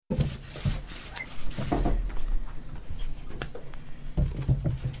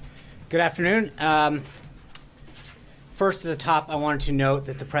Good afternoon. First at the top, I wanted to note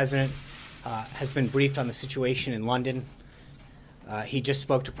that the President has been briefed on the situation in London. He just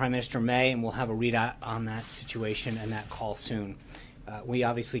spoke to Prime Minister May, and we'll have a readout on that situation and that call soon. We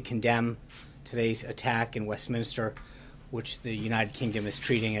obviously condemn today's attack in Westminster, which the United Kingdom is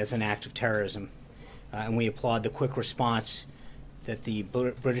treating as an act of terrorism. And we applaud the quick response that the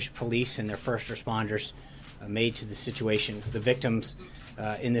British police and their first responders made to the situation. The victims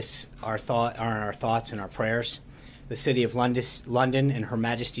in this are in our thoughts and our prayers. The City of London and Her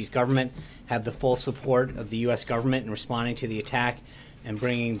Majesty's government have the full support of the U.S. government in responding to the attack and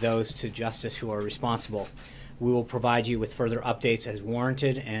bringing those to justice who are responsible. We will provide you with further updates as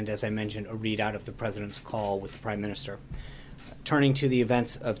warranted and, as I mentioned, a readout of the President's call with the Prime Minister. Turning to the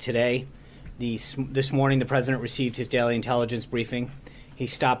events of today, this morning the President received his daily intelligence briefing. He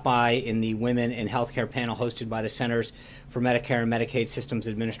stopped by in the Women in Healthcare panel hosted by the Centers for Medicare and Medicaid Systems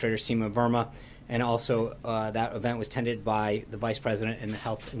Administrator Seema Verma, and also that event was attended by the Vice President and the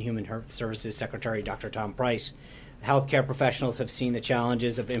Health and Human Services Secretary, Dr. Tom Price. Healthcare professionals have seen the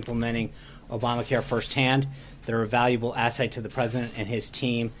challenges of implementing Obamacare firsthand. They're a valuable asset to the President and his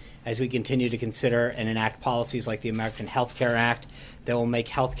team as we continue to consider and enact policies like the American Health Care Act that will make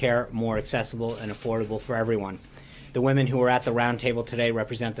healthcare more accessible and affordable for everyone. The women who are at the roundtable today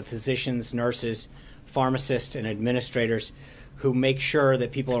represent the physicians, nurses, pharmacists, and administrators who make sure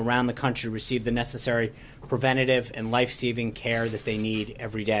that people around the country receive the necessary preventative and life-saving care that they need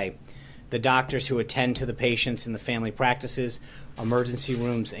every day. The doctors who attend to the patients in the family practices, emergency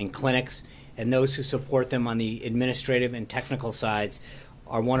rooms, and clinics, and those who support them on the administrative and technical sides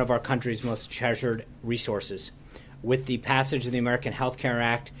are one of our country's most treasured resources. With the passage of the American Health Care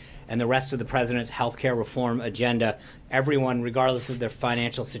Act and the rest of the President's health care reform agenda, everyone, regardless of their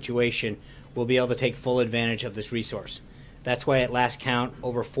financial situation, will be able to take full advantage of this resource. That's why at last count,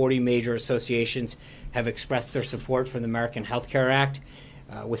 over 40 major associations have expressed their support for the American Health Care Act,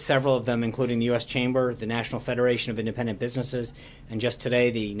 with several of them, including the U.S. Chamber, the National Federation of Independent Businesses, and just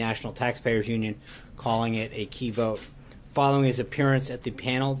today the National Taxpayers Union, calling it a key vote. Following his appearance at the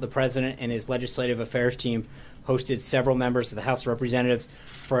panel, the President and his legislative affairs team hosted several members of the House of Representatives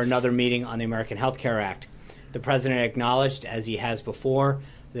for another meeting on the American Health Care Act. The President acknowledged, as he has before,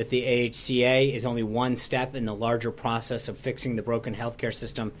 that the AHCA is only one step in the larger process of fixing the broken health care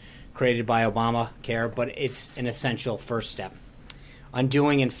system created by Obamacare, but it's an essential first step.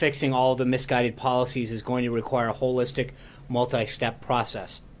 Undoing and fixing all of the misguided policies is going to require a holistic, multi-step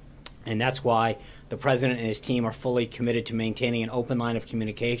process. And that's why the President and his team are fully committed to maintaining an open line of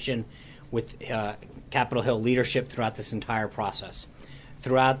communication with Capitol Hill leadership throughout this entire process.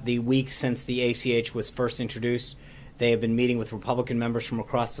 Throughout the weeks since the ACH was first introduced, they have been meeting with Republican members from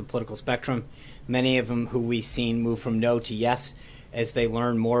across the political spectrum, many of them who we've seen move from no to yes as they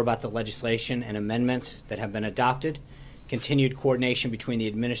learn more about the legislation and amendments that have been adopted. Continued coordination between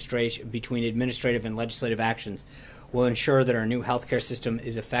administrative and legislative actions will ensure that our new healthcare system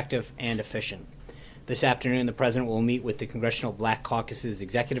is effective and efficient. This afternoon, the President will meet with the Congressional Black Caucus's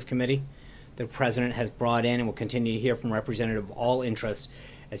Executive Committee. The President has brought in and will continue to hear from representatives of all interests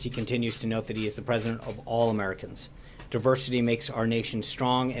as he continues to note that he is the President of all Americans. Diversity makes our nation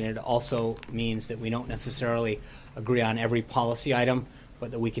strong, and it also means that we don't necessarily agree on every policy item,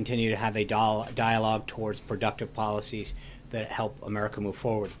 but that we continue to have a dialogue towards productive policies that help America move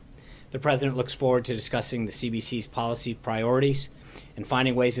forward. The President looks forward to discussing the CBC's policy priorities and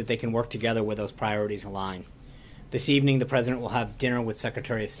finding ways that they can work together where those priorities align. This evening, the President will have dinner with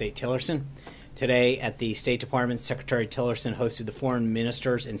Secretary of State Tillerson. Today, at the State Department, Secretary Tillerson hosted the foreign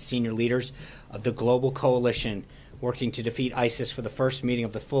ministers and senior leaders of the Global Coalition working to defeat ISIS for the first meeting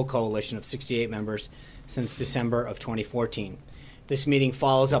of the full coalition of 68 members since December of 2014. This meeting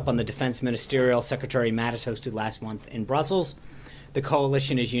follows up on the Defense Ministerial Secretary Mattis hosted last month in Brussels. The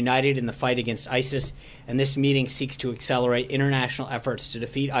coalition is united in the fight against ISIS, and this meeting seeks to accelerate international efforts to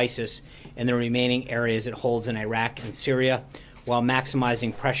defeat ISIS in the remaining areas it holds in Iraq and Syria, while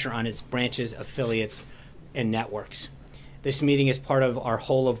maximizing pressure on its branches, affiliates, and networks. This meeting is part of our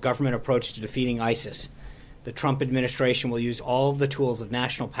whole-of-government approach to defeating ISIS. The Trump administration will use all of the tools of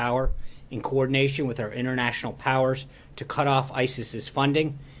national power in coordination with our international powers to cut off ISIS's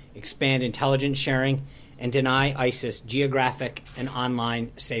funding, expand intelligence sharing, and deny ISIS geographic and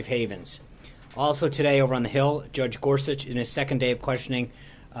online safe havens. Also today over on the Hill, Judge Gorsuch, in his second day of questioning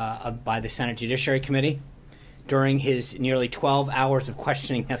by the Senate Judiciary Committee, during his nearly 12 hours of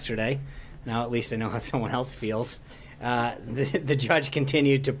questioning yesterday, now at least I know how someone else feels, the judge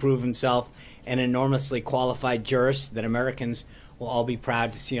continued to prove himself an enormously qualified jurist that Americans will all be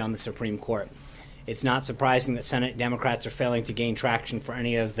proud to see on the Supreme Court. It's not surprising that Senate Democrats are failing to gain traction for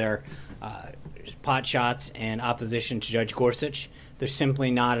any of their pot shots and opposition to Judge Gorsuch. There's simply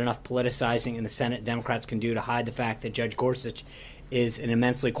not enough politicizing in the Senate Democrats can do to hide the fact that Judge Gorsuch is an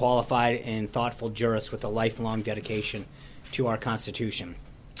immensely qualified and thoughtful jurist with a lifelong dedication to our Constitution.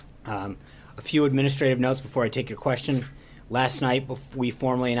 A few administrative notes before I take your question. Last night, we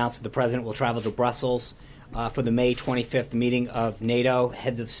formally announced that the President will travel to Brussels for the May 25th meeting of NATO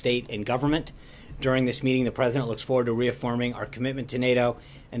heads of state and government. During this meeting, the President looks forward to reaffirming our commitment to NATO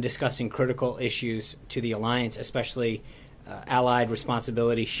and discussing critical issues to the alliance, especially allied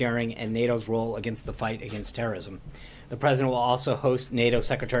responsibility sharing and NATO's role against the fight against terrorism. The President will also host NATO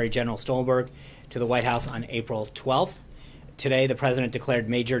Secretary General Stoltenberg to the White House on April 12th. Today, the President declared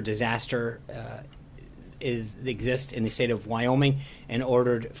major disaster exists in the state of Wyoming and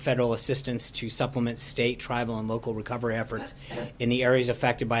ordered federal assistance to supplement state, tribal, and local recovery efforts in the areas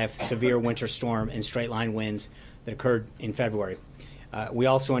affected by a severe winter storm and straight-line winds that occurred in February. We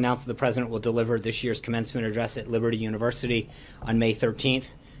also announced that the President will deliver this year's commencement address at Liberty University on May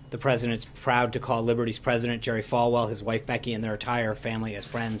 13th. The President's proud to call Liberty's President, Jerry Falwell, his wife Becky, and their entire family as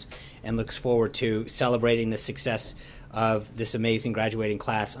friends, and looks forward to celebrating the success of this amazing graduating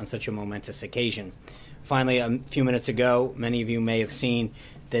class on such a momentous occasion. Finally, a few minutes ago, many of you may have seen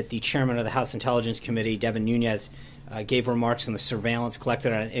that the chairman of the House Intelligence Committee, Devin Nunes, gave remarks on the surveillance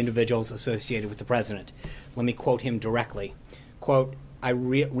collected on individuals associated with the President. Let me quote him directly. Quote, I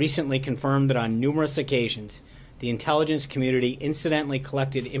recently confirmed that on numerous occasions, the intelligence community incidentally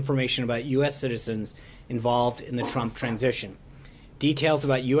collected information about U.S. citizens involved in the Trump transition. Details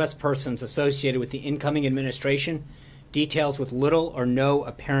about U.S. persons associated with the incoming administration, details with little or no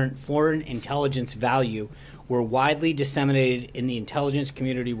apparent foreign intelligence value, were widely disseminated in the intelligence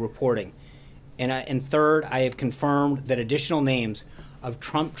community reporting. And third, I have confirmed that additional names of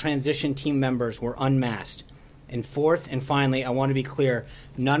Trump transition team members were unmasked. And fourth, and finally, I want to be clear,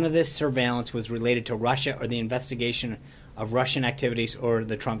 none of this surveillance was related to Russia or the investigation of Russian activities or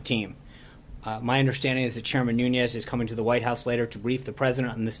the Trump team. My understanding is that Chairman Nunes is coming to the White House later to brief the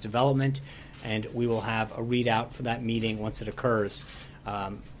President on this development, and we will have a readout for that meeting once it occurs.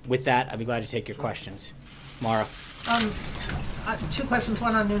 With that, I'd be glad to take your questions. Mara. Two questions,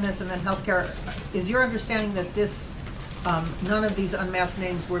 one on Nunes and then healthcare. Is your understanding that this, none of these unmasked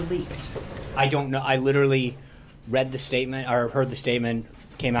names were leaked? I don't know. I literally read the statement or heard the statement,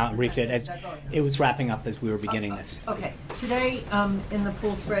 came out and briefed it. As it was wrapping up as we were beginning this. Okay. Today, in the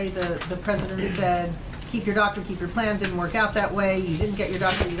pool spray, the President said, keep your doctor, keep your plan. Didn't work out that way. You didn't get your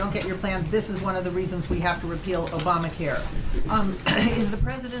doctor, you don't get your plan. This is one of the reasons we have to repeal Obamacare. Is the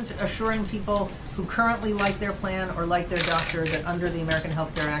President assuring people who currently like their plan or like their doctor that under the American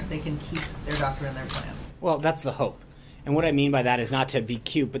Health Care Act they can keep their doctor and their plan? Well, that's the hope. And what I mean by that is not to be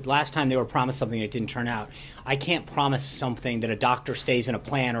cute, but last time they were promised something that didn't turn out. I can't promise something that a doctor stays in a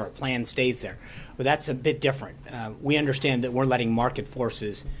plan or a plan stays there. But that's a bit different. We understand that we're letting market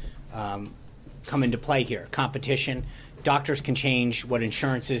forces come into play here. Competition. Doctors can change what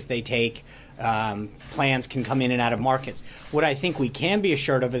insurances they take. Plans can come in and out of markets. What I think we can be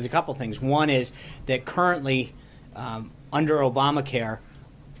assured of is a couple things. One is that currently, under Obamacare,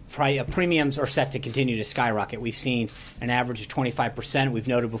 premiums are set to continue to skyrocket. We've seen an average of 25%. We've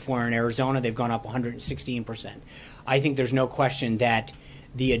noted before in Arizona they've gone up 116%. I think there's no question that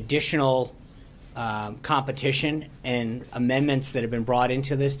the additional competition and amendments that have been brought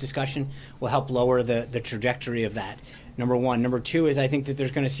into this discussion will help lower the trajectory of that, number one. Number two is I think that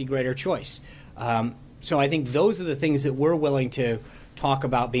there's going to see greater choice. So I think those are the things that we're willing to talk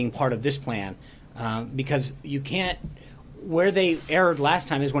about being part of this plan, because you can't. Where they erred last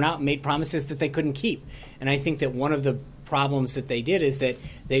time is went out and made promises that they couldn't keep. And I think that one of the problems that they did is that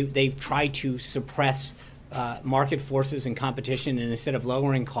they tried to suppress market forces and competition, and instead of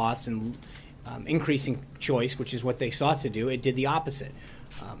lowering costs and increasing choice, which is what they sought to do, it did the opposite.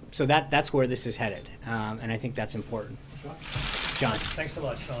 So that's where this is headed, and I think that's important. John. Thanks so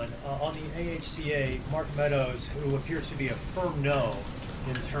much, Sean. On the AHCA, Mark Meadows, who appears to be a firm no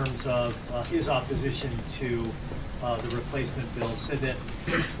in terms of his opposition to the replacement bill, said that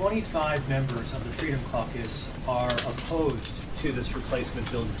 25 members of the Freedom Caucus are opposed to this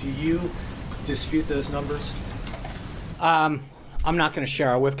replacement bill. Do you dispute those numbers? I'm not going to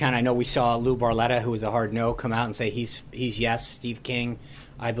share our whip count. I know we saw Lou Barletta, who was a hard no, come out and say he's yes. Steve King,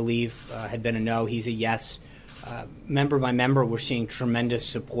 I believe, had been a no. He's a yes. Member by member, we're seeing tremendous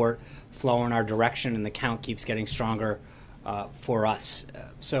support flow in our direction, and the count keeps getting stronger for us.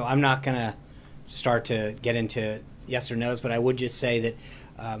 So I'm not going to start to get into yes or no's, but I would just say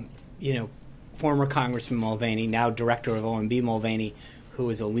that, former Congressman Mulvaney, now Director of OMB Mulvaney, who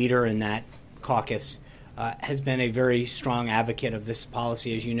is a leader in that caucus has been a very strong advocate of this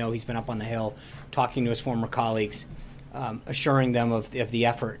policy. As you know, he's been up on the Hill talking to his former colleagues, assuring them of the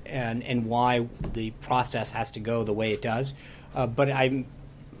effort and why the process has to go the way it does. But I'm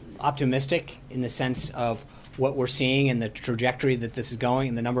optimistic in the sense of what we're seeing and the trajectory that this is going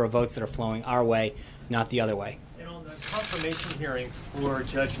and the number of votes that are flowing our way, not the other way. And on the confirmation hearing for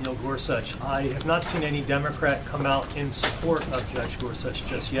Judge Neil Gorsuch, I have not seen any Democrat come out in support of Judge Gorsuch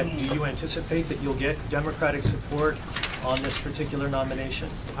just yet. Do you anticipate that you'll get Democratic support on this particular nomination?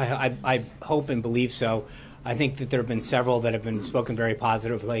 I hope and believe so. I think that there have been several that have been spoken very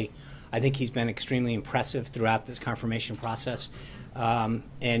positively. I think he's been extremely impressive throughout this confirmation process.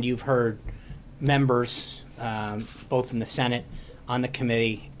 And you've heard members, both in the Senate, on the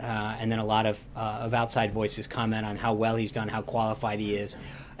committee, and then a lot of outside voices comment on how well he's done, how qualified he is.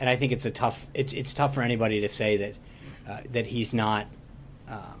 And I think it's tough for anybody to say that he's not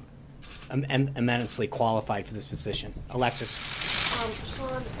immensely qualified for this position. Alexis.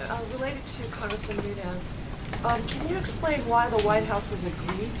 Sean, related to Congressman Nunes, can you explain why the White House has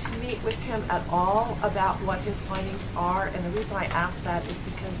agreed to meet with him at all about what his findings are? And the reason I ask that is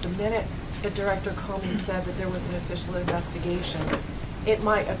because the minute that Director Comey said that there was an official investigation, it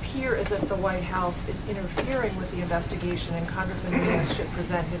might appear as if the White House is interfering with the investigation, and Congressman Nunes should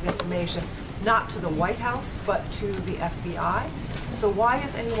present his information not to the White House, but to the FBI. So why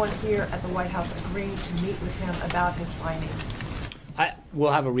is anyone here at the White House agreeing to meet with him about his findings?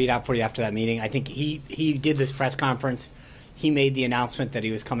 We'll have a readout for you after that meeting. I think he did this press conference. He made the announcement that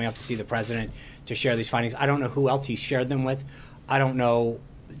he was coming up to see the president to share these findings. I don't know who else he shared them with. I don't know,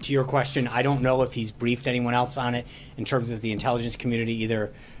 to your question, I don't know if he's briefed anyone else on it in terms of the intelligence community,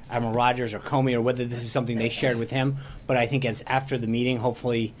 either Admiral Rogers or Comey, or whether this is something they shared with him. But I think as after the meeting,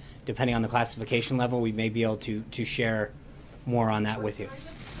 hopefully, depending on the classification level, we may be able to share more on that with you.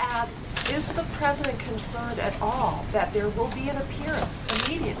 Add, is the president concerned at all that there will be an appearance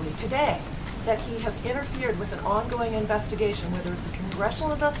immediately today that he has interfered with an ongoing investigation, whether it's a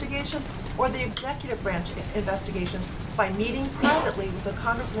congressional investigation or the executive branch investigation, by meeting privately with a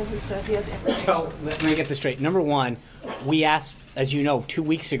congressman who says he has information? So let me get this straight. Number one, we asked, as you know, 2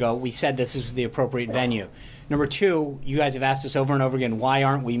 weeks ago, we said this is the appropriate venue. Number two, you guys have asked us over and over again, why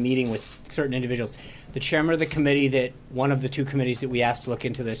aren't we meeting with certain individuals? The chairman of the committee, that one of the two committees that we asked to look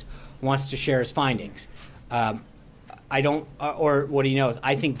into this, wants to share his findings. I don't, or what he knows.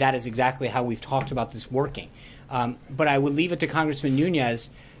 I think that is exactly how we've talked about this working. But I would leave it to Congressman Nunes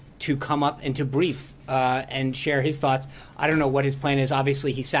to come up and to brief and share his thoughts. I don't know what his plan is.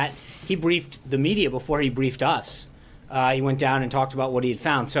 Obviously, he briefed the media before he briefed us. He went down and talked about what he had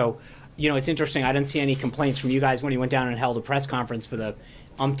found. So, you know, it's interesting. I didn't see any complaints from you guys when he went down and held a press conference for the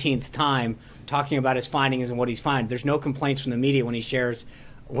umpteenth time talking about his findings and what he's found. There's no complaints from the media when he shares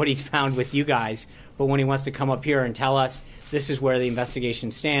what he's found with you guys, but when he wants to come up here and tell us this is where the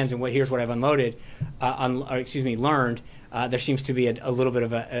investigation stands and here's what I've learned, there seems to be a little bit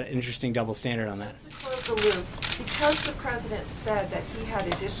of an interesting double standard on that. Just to close the loop, because the president said that he had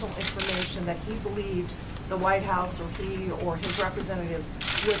additional information that he believed the White House or he or his representatives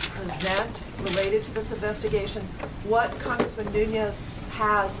would present related to this investigation, what Congressman Nunes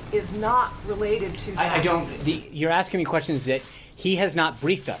has is not related to that. You're asking me questions that he has not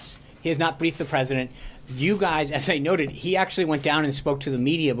briefed us. He has not briefed the president. You guys, as I noted, he actually went down and spoke to the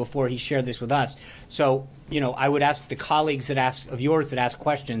media before he shared this with us. So, you know, I would ask the colleagues that ask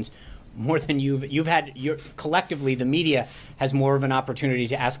questions more than you've had. Collectively, the media has more of an opportunity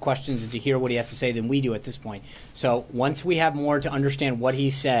to ask questions and to hear what he has to say than we do at this point. So once we have more to understand what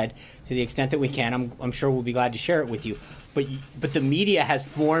he said, to the extent that we can, I'm sure we'll be glad to share it with you. But the media has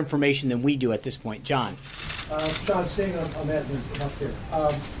more information than we do at this point. John. Sean, staying on that up there.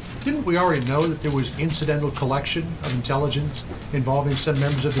 Didn't we already know that there was incidental collection of intelligence involving some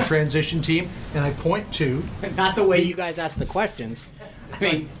members of the transition team? And I point to... Not the way you guys ask the questions. I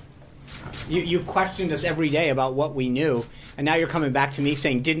mean, you questioned us every day about what we knew, and now you're coming back to me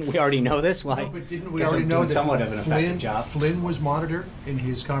saying, didn't we already know this? Well, no, but didn't we already know that somewhat of an effective job. Flynn was monitored in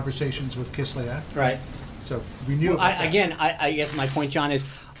his conversations with Kislyak? Right. So we knew about that. Again, I guess my point, John, is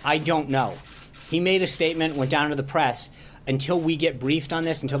I don't know. He made a statement, went down to the press. Until we get briefed on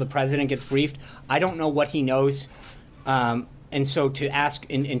this, until the president gets briefed, I don't know what he knows. And so to ask,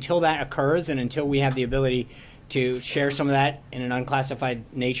 until that occurs and until we have the ability to share some of that in an unclassified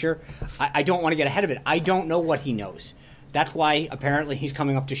nature, I don't want to get ahead of it. I don't know what he knows. That's why apparently he's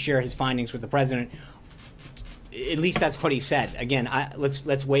coming up to share his findings with the president at least that's what he said. Again,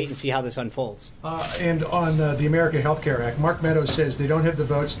 let's wait and see how this unfolds. And on the America Health Care Act, Mark Meadows says they don't have the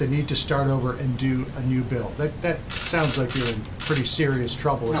votes. They need to start over and do a new bill. That sounds like you're in pretty serious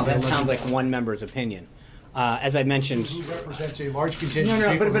trouble. No, that sounds like one member's opinion. As I mentioned, who represents a large contingent. No,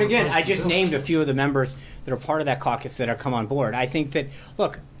 of people but who again, oppose I the just bill. named a few of the members that are part of that caucus that are come on board. I think that,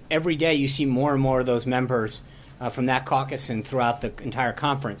 look, every day you see more and more of those members from that caucus and throughout the entire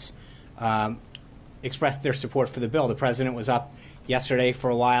conference express their support for the bill. The president was up yesterday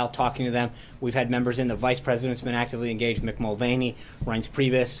for a while talking to them. We've had members in. The vice president's been actively engaged. Mick Mulvaney, Reince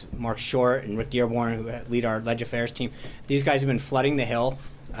Priebus, Mark Short, and Rick Dearborn, who lead our Leg Affairs team. These guys have been flooding the Hill.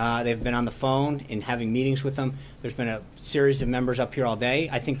 They've been on the phone and having meetings with them. There's been a series of members up here all day.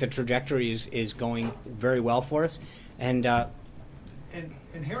 I think the trajectory is going very well for us. And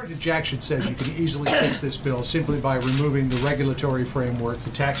Heritage Action says you can easily fix this bill simply by removing the regulatory framework, the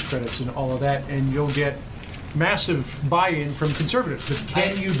tax credits, and all of that, and you'll get massive buy-in from conservatives. But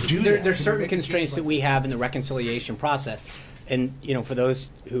can you do that? There's Can you certain make constraints it that we have in the reconciliation process. And, for those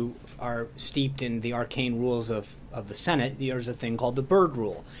who are steeped in the arcane rules of the Senate, there's a thing called the Byrd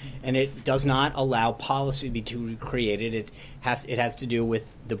Rule. And it does not allow policy to be created. It has to do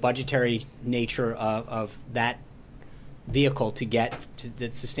with the budgetary nature of that vehicle to get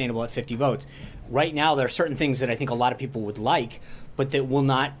that's sustainable at 50 votes. Right now, there are certain things that I think a lot of people would like, but that will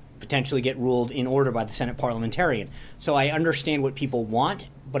not potentially get ruled in order by the Senate parliamentarian. So I understand what people want,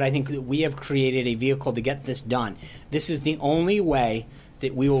 but I think that we have created a vehicle to get this done. This is the only way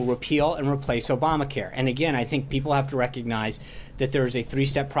that we will repeal and replace Obamacare. And again, I think people have to recognize that there is a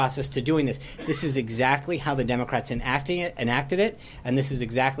three-step process to doing this. This is exactly how the Democrats enacted it, and this is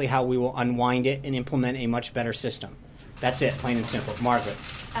exactly how we will unwind it and implement a much better system. That's it, plain and simple. Margaret.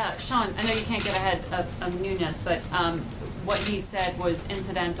 Sean, I know you can't get ahead of Nunes, but what he said was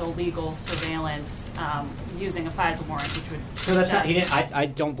incidental legal surveillance using a FISA warrant, which would So that's not, he suggest- didn't, I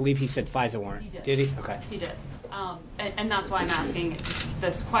don't believe he said FISA warrant. He did. Did he? Okay. He did. And that's why I'm asking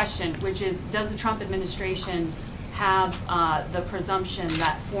this question, which is, does the Trump administration have the presumption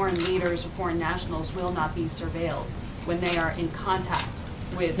that foreign leaders or foreign nationals will not be surveilled when they are in contact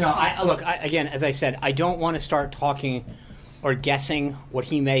with No, Trump? again, as I said, I don't want to start talking or guessing what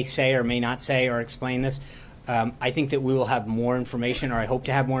he may say or may not say or explain this. I think that we will have more information, or I hope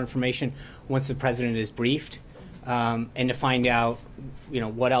to have more information, once the president is briefed, and to find out,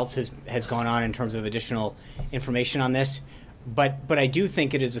 what else has gone on in terms of additional information on this. But I do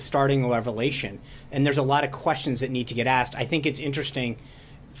think it is a starting revelation, and there's a lot of questions that need to get asked. I think it's interesting.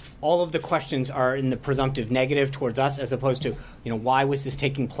 All of the questions are in the presumptive negative towards us, as opposed to, why was this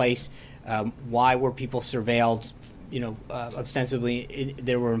taking place? Why were people surveilled? Ostensibly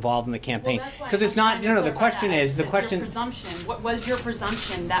they were involved in the campaign. Because it's not. No. The question is the question. Your presumption. What was your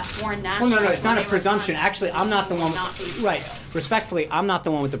presumption that foreign Well, nationals? no. It's not when a they were presumption. in contact Actually, with I'm not the Trump one. will not be surveilled? Right. Respectfully, I'm not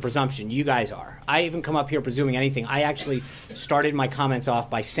the one with the presumption. You guys are. I even come up here presuming anything. I actually started my comments off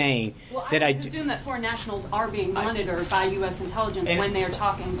by saying Well, that I presume that foreign nationals are being monitored by U.S. intelligence And- when they are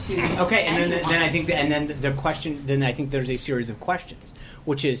talking to Okay, and then anyone. I think the question. Then I think there's a series of questions,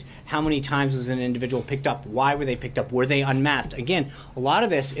 which is how many times was an individual picked up? Why were they picked up? Were they unmasked? Again, a lot of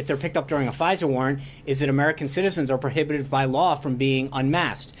this, if they're picked up during a FISA warrant, is that American citizens are prohibited by law from being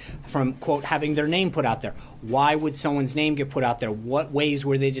unmasked, from quote having their name put out there. Why would someone's name get put out there? What ways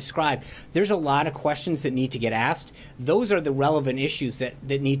were they described? There's a lot of questions that need to get asked. Those are the relevant issues that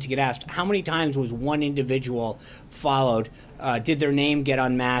need to get asked. How many times was one individual followed? Did their name get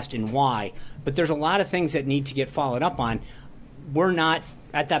unmasked, and why? But there's a lot of things that need to get followed up on. We're not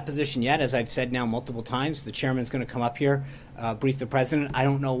at that position yet, as I've said now multiple times. The chairman's going to come up here, brief the president. I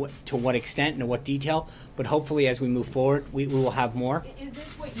don't know to what extent and to what detail, but hopefully as we move forward, we will have more. Is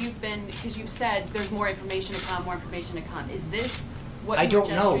this what you've been, because you've said there's more information to come, Is this what I you're don't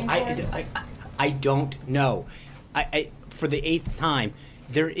know. gesturing towards? I don't know. For the 8th time,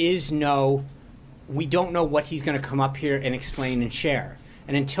 we don't know what he's going to come up here and explain and share.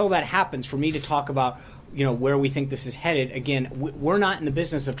 And until that happens, for me to talk about where we think this is headed, again, we're not in the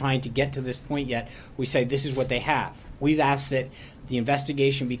business of trying to get to this point yet. We say this is what they have. We've asked that the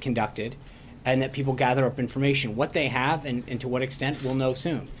investigation be conducted and that people gather up information. What they have and to what extent, we'll know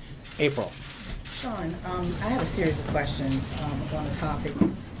soon. April. Sean, I have a series of questions on the topic.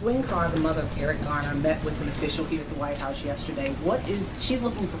 Gwen Carr, the mother of Eric Garner, met with an official here at the White House yesterday. She's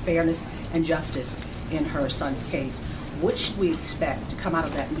looking for fairness and justice in her son's case. What should we expect to come out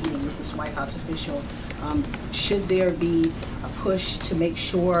of that meeting with this White House official? Should there be a push to make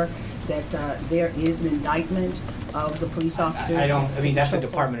sure that there is an indictment of the police officers? That's a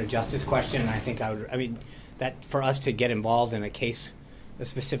Department of Justice question, and I think that for us to get involved in a case a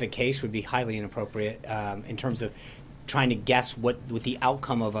specific case would be highly inappropriate in terms of trying to guess what the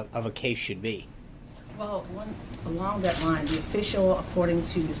outcome of a case should be. Well, along that line, the official, according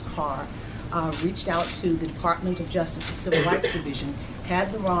to Ms. Carr, reached out to the Department of Justice's Civil Rights Division,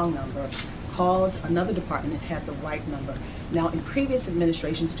 had the wrong number, called another department and had the right number. Now, in previous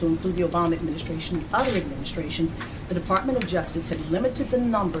administrations, to include the Obama administration and other administrations, the Department of Justice had limited the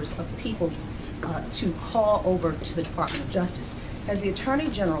numbers of people to call over to the Department of Justice. Has the Attorney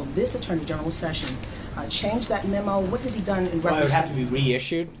General, this Attorney General Sessions, changed that memo? What has he done in reference? Well, it would have to be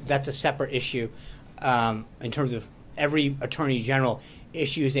reissued. That's a separate issue in terms of every Attorney General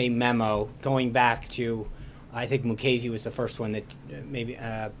issues a memo going back to, I think Mukasey was the first one that maybe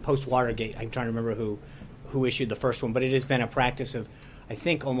post-Watergate. I'm trying to remember who issued the first one, but it has been a practice of, I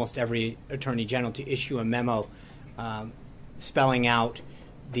think, almost every Attorney General to issue a memo spelling out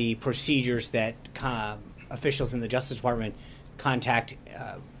the procedures that officials in the Justice Department contact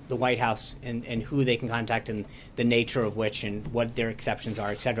the White House and who they can contact and the nature of which and what their exceptions are,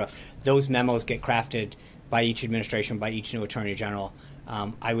 et cetera. Those memos get crafted by each administration, by each new Attorney General.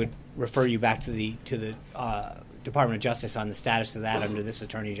 I would refer you back to the Department of Justice on the status of that under this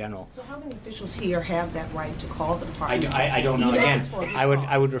Attorney General. So how many officials here have that right to call the Department of Justice? I don't know. Even if Again, it's for a big I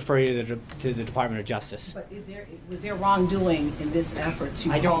call? would refer you to the Department of Justice. But was there wrongdoing in this effort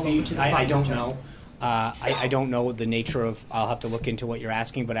to I call over don't. to the I Department don't of know. Justice? I don't know the nature of. I'll have to look into what you're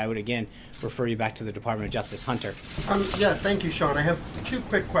asking, but I would again refer you back to the Department of Justice. Hunter. Yes, thank you, Sean. I have two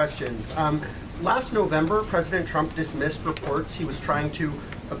quick questions. Last November, President Trump dismissed reports he was trying to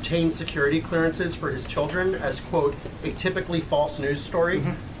obtain security clearances for his children as, quote, a typically false news story.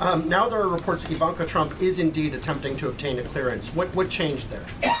 Now there are reports Ivanka Trump is indeed attempting to obtain a clearance. What changed there?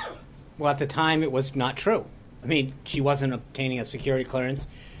 Well, at the time, it was not true. I mean, she wasn't obtaining a security clearance,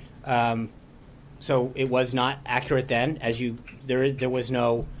 so it was not accurate then. There was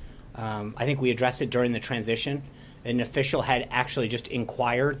no. I think we addressed it during the transition. An official had actually just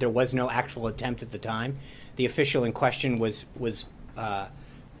inquired. There was no actual attempt at the time. The official in question was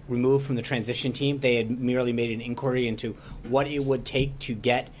removed from the transition team. They had merely made an inquiry into what it would take to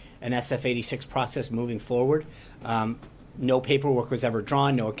get an SF-86 process moving forward. No paperwork was ever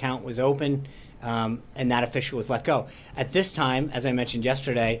drawn. No account was open, and that official was let go. At this time, as I mentioned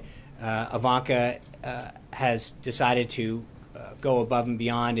yesterday, Ivanka has decided to go above and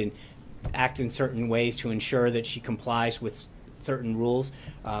beyond and act in certain ways to ensure that she complies with certain rules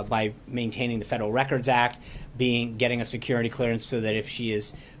by maintaining the Federal Records Act, getting a security clearance so that if she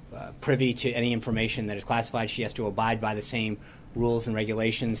is privy to any information that is classified, she has to abide by the same rules and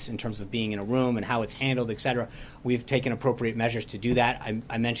regulations in terms of being in a room and how it's handled, et cetera. We've taken appropriate measures to do that.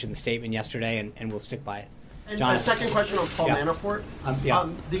 I mentioned the statement yesterday, and we'll stick by it. And John. a second question on Paul Yeah. Manafort.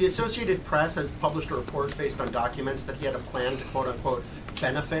 The Associated Press has published a report based on documents that he had a plan to, quote unquote,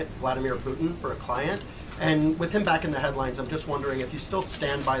 benefit Vladimir Putin for a client. And with him back in the headlines, I'm just wondering if you still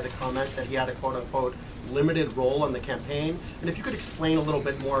stand by the comment that he had a, quote unquote, limited role in the campaign. And if you could explain a little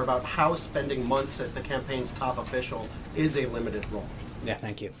bit more about how spending months as the campaign's top official is a limited role. Yeah,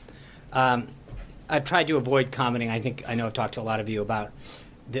 thank you. I've tried to avoid commenting. I know I've talked to a lot of you about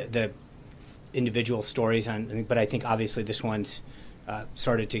the individual stories, but I think obviously this one's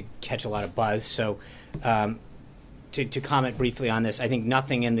started to catch a lot of buzz. So to comment briefly on this, I think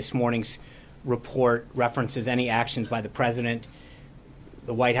nothing in this morning's report references any actions by the president,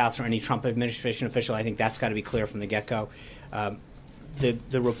 the White House, or any Trump administration official. I think that's got to be clear from the get-go.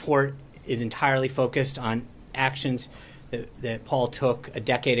 The report is entirely focused on actions that Paul took a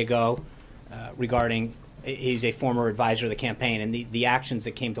decade ago regarding. He's a former advisor of the campaign, and the actions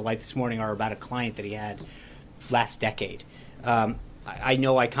that came to light this morning are about a client that he had last decade. I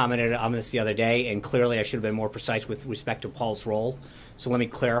know I commented on this the other day, and clearly I should have been more precise with respect to Paul's role. So let me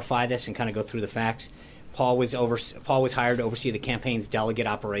clarify this and kind of go through the facts. Paul was hired to oversee the campaign's delegate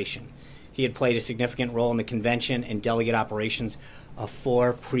operation. He had played a significant role in the convention and delegate operations of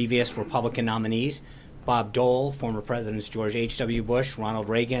 4 previous Republican nominees: Bob Dole, former Presidents George H.W. Bush, Ronald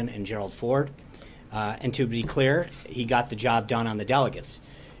Reagan, and Gerald Ford. And to be clear, he got the job done on the delegates.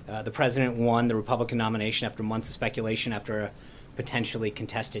 The president won the Republican nomination after months of speculation after a potentially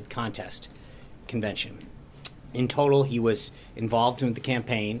contested convention. In total, he was involved in the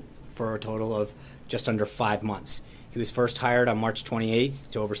campaign for a total of just under 5 months. He was first hired on March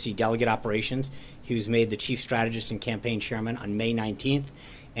 28th to oversee delegate operations. He was made the chief strategist and campaign chairman on May 19th,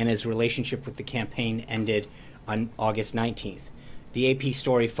 and his relationship with the campaign ended on August 19th. The AP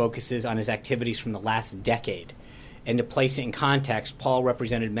story focuses on his activities from the last decade. And to place it in context, Paul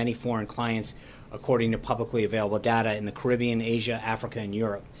represented many foreign clients according to publicly available data in the Caribbean, Asia, Africa, and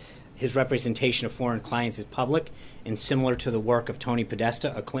Europe. His representation of foreign clients is public and similar to the work of Tony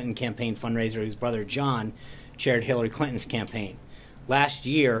Podesta, a Clinton campaign fundraiser whose brother John chaired Hillary Clinton's campaign. Last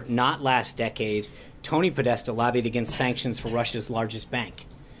year, not last decade, Tony Podesta lobbied against sanctions for Russia's largest bank.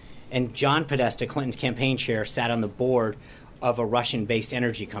 And John Podesta, Clinton's campaign chair, sat on the board of a Russian-based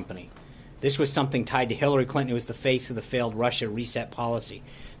energy company. This was something tied to Hillary Clinton, who was the face of the failed Russia reset policy.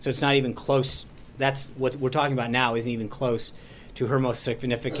 So it's not even close. That's what we're talking about now isn't even close to her most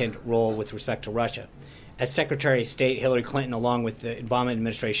significant role with respect to Russia. As Secretary of State, Hillary Clinton, along with the Obama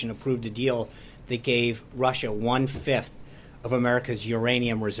administration, approved a deal that gave Russia 1/5 of America's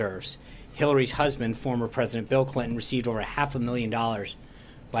uranium reserves. Hillary's husband, former President Bill Clinton, received over $500,000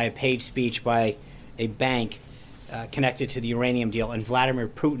 by a paid speech by a bank connected to the uranium deal, and Vladimir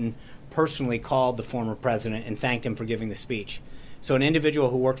Putin personally called the former president and thanked him for giving the speech. So an individual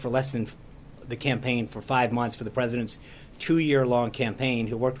who worked for less than the campaign for 5 months for the president's 2-year-long campaign,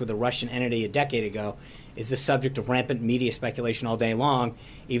 who worked with a Russian entity a decade ago, is the subject of rampant media speculation all day long,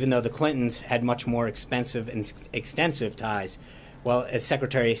 even though the Clintons had much more expensive and extensive ties. Well, as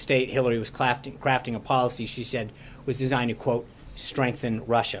Secretary of State, Hillary was crafting a policy she said was designed to, quote, strengthen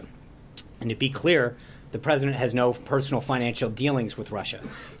Russia. And to be clear, the president has no personal financial dealings with Russia.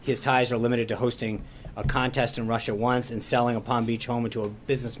 His ties are limited to hosting a contest in Russia once and selling a Palm Beach home to a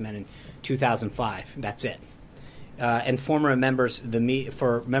businessman in 2005. That's it. And former members of the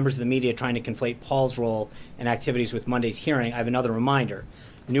media trying to conflate Paul's role and activities with Monday's hearing, I have another reminder.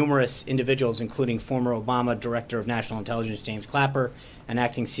 Numerous individuals, including former Obama Director of National Intelligence James Clapper and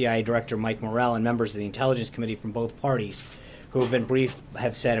acting CIA Director Mike Morrell, and members of the Intelligence Committee from both parties who have been briefed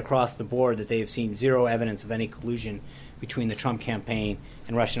have said across the board that they have seen zero evidence of any collusion between the Trump campaign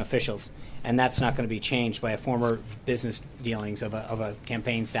and Russian officials. And that's not going to be changed by a former business dealings of a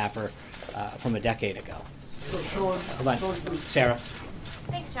campaign staffer from a decade ago. Hold on. Sarah.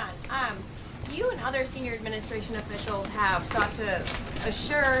 Thanks, John. You and other senior administration officials have sought to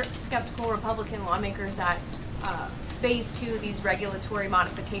assure skeptical Republican lawmakers that Phase 2, these regulatory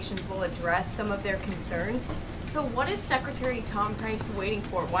modifications, will address some of their concerns. So what is Secretary Tom Price waiting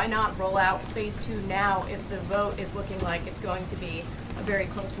for? Why not roll out Phase 2 now if the vote is looking like it's going to be a very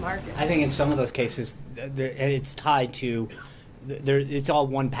close margin? I think in some of those cases, it's tied to, it's all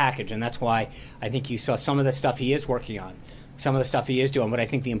one package, and that's why I think you saw some of the stuff he is working on, some of the stuff he is doing, but I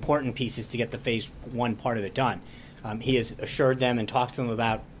think the important piece is to get the Phase 1 part of it done. He has assured them and talked to them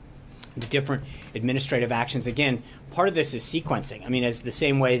about the different administrative actions. Again, part of this is sequencing. I mean, as the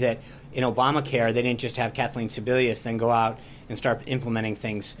same way that in Obamacare, they didn't just have Kathleen Sebelius then go out and start implementing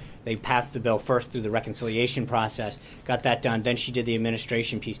things. They passed the bill first through the reconciliation process, got that done, then she did the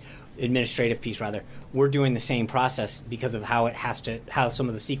administrative piece. We're doing the same process because of how some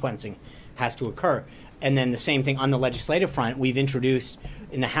of the sequencing has to occur. And then the same thing on the legislative front. We've introduced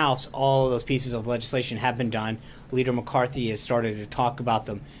in the House, all of those pieces of legislation have been done. Leader McCarthy has started to talk about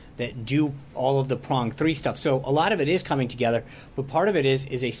them that do all of the prong 3 stuff. So a lot of it is coming together, but part of it is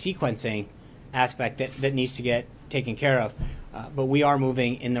a sequencing aspect that needs to get taken care of. But we are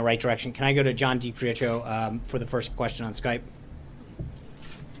moving in the right direction. Can I go to John DiPietro for the first question on Skype?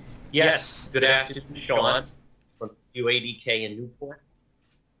 Yes. Good afternoon, Sean, from UADK in Newport.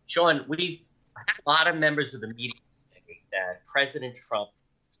 Sean, we've had a lot of members of the media say that President Trump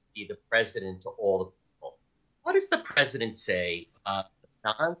is to be the president to all the people. What does the president say about the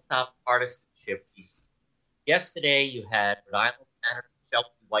nonstop partisanship? Yesterday, you had Rhode Island Senator Shelby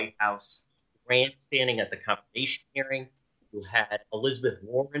Whitehouse grandstanding at the confirmation hearing. You had Elizabeth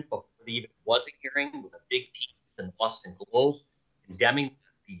Warren before there even was a hearing with a big piece in the Boston Globe condemning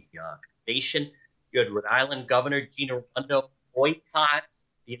the confirmation. You had Rhode Island Governor Gina Raimondo boycott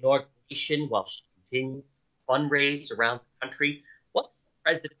the inauguration while she continues to fundraise around the country. What does the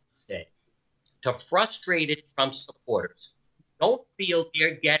president say to frustrated Trump supporters who don't feel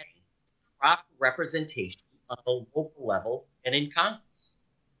they're getting proper representation on the local level and in Congress?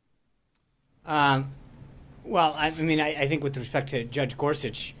 Well, I think with respect to Judge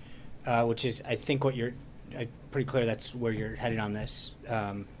Gorsuch, which is, I think, what you're pretty clear that's where you're headed on this.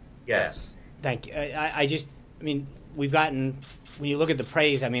 Yes. Thank you. We've gotten, when you look at the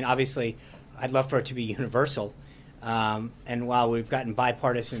praise, obviously, I'd love for it to be universal. And while we've gotten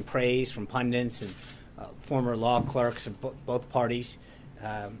bipartisan praise from pundits and former law clerks of both parties,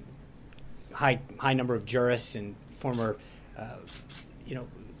 high number of jurists and former,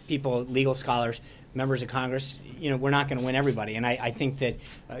 people, legal scholars, members of Congress, we're not going to win everybody. And I think that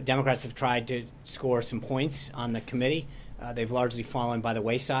Democrats have tried to score some points on the committee. They've largely fallen by the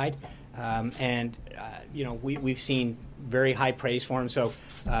wayside. We've seen very high praise for him. So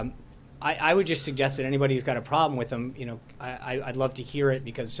I would just suggest that anybody who's got a problem with him, I'd love to hear it,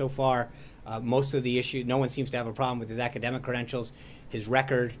 because so far, most of the issue, no one seems to have a problem with his academic credentials, his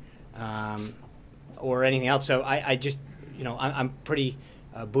record, or anything else. So I just, I'm pretty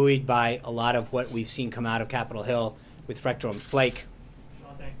buoyed by a lot of what we've seen come out of Capitol Hill with respect to him. Blake.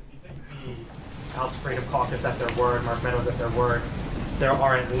 Sean, thanks. If you take the House Freedom Caucus at their word, Mark Meadows at their word, there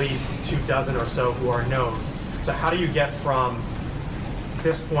are at least 24 or so who are no's. So how do you get from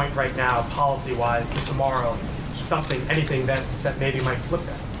this point right now, policy-wise, to tomorrow, anything that maybe might flip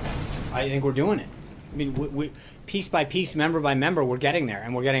that? I think we're doing it. I mean, we piece by piece, member by member, we're getting there,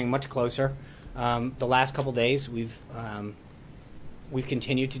 and we're getting much closer. The last couple days, we've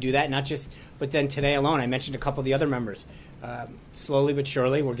continued to do that, but then today alone, I mentioned a couple of the other members. Slowly but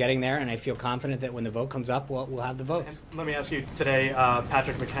surely, we're getting there, and I feel confident that when the vote comes up, we'll have the votes. And let me ask you today,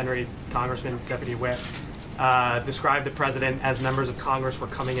 Patrick McHenry, Congressman, Deputy Whip, described the president as members of Congress were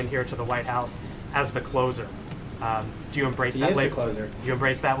coming in here to the White House as the closer. Do you embrace that label? He is the closer. Do you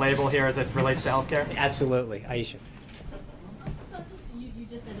embrace that label here as it relates to healthcare? Absolutely. Aisha. You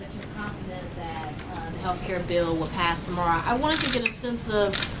just said that you're confident that the healthcare bill will pass tomorrow. I wanted to get a sense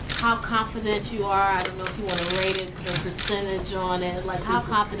of how confident you are. I don't know if you want to rate it, the percentage on it. Like, how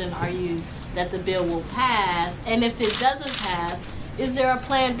confident are you that the bill will pass? And if it doesn't pass, is there a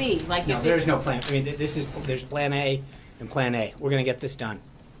plan B? Like, No, there's no plan. I mean, there's plan A and plan A. We're going to get this done.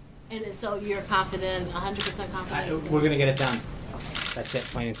 And so you're confident, 100% confident? We're going to get it done. That's it,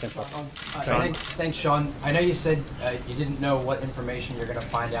 plain and simple. Thanks, Sean. I know you said you didn't know what information you're going to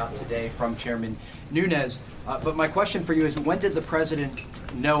find out today from Chairman Nunes, but my question for you is, when did the president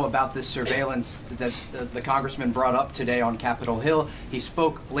know about this surveillance that the congressman brought up today on Capitol Hill? He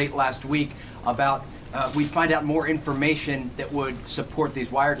spoke late last week about we'd find out more information that would support these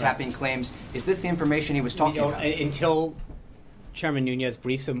wiretapping claims. Is this the information he was talking about? Until Chairman Nunes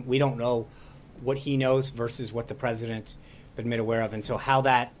briefs him, we don't know what he knows versus what the president been made aware of, and so how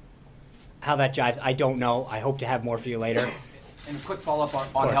that jives, I don't know. I hope to have more for you later. And a quick follow-up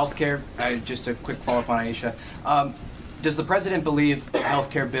on healthcare. Just a quick follow-up on Aisha. Does the president believe the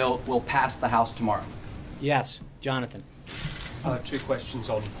healthcare bill will pass the House tomorrow? Yes, Jonathan. 2 questions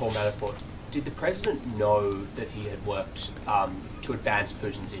on Paul Manafort. Did the president know that he had worked to advance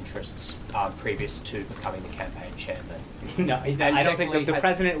Putin's interests previous to becoming the campaign chairman? No, I don't think the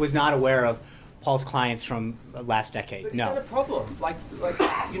president was not aware of Paul's clients from last decade. But no. Is that a problem? Like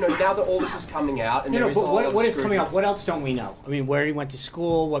now that all this is coming out, and what is coming up? What else don't we know? I mean, where he went to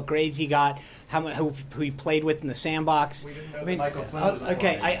school, what grades he got, who he played with in the sandbox. We didn't know Michael Flynn was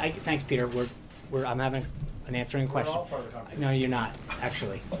okay. Thanks, Peter. I'm having an answering question. We're all part of the conversation. No, you're not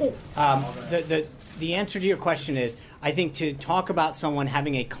actually. The answer to your question is, I think to talk about someone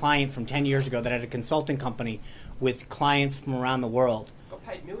having a client from 10 years ago that had a consulting company with clients from around the world.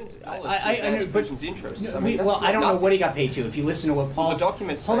 Paid millions of dollars to advance Putin's interests. I don't know what he got paid to. If you listen to what Paul's... the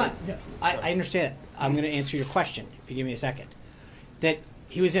documents Hold say... on. I understand it. I'm going to answer your question, if you give me a second. That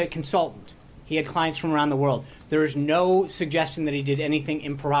he was a consultant. He had clients from around the world. There is no suggestion that he did anything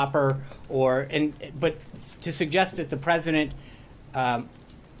improper but to suggest that the president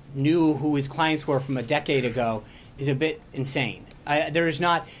knew who his clients were from a decade ago is a bit insane. He was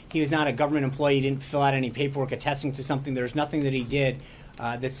not a government employee. He didn't fill out any paperwork attesting to something. There's nothing that he did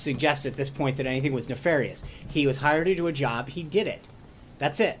that suggests at this point that anything was nefarious. He was hired to do a job. He did it.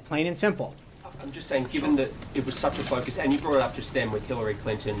 That's it, plain and simple. I'm just saying, given that it was such a focus, and you brought it up just then with Hillary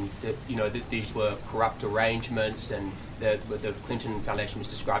Clinton, that these were corrupt arrangements, and the Clinton Foundation was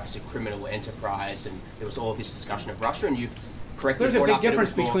described as a criminal enterprise, and there was all this discussion of Russia, and you've correctly There's a big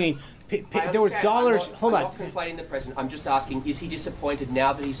difference between... there was dollars... Hold on. I'm not conflating the president. I'm just asking, is he disappointed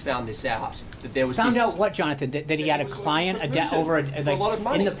now that he's found this out? That there was Found out what, Jonathan? That he had a client a lot of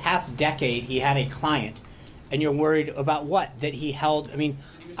money. In the past decade, he had a client, and you're worried about what? That he held... I mean...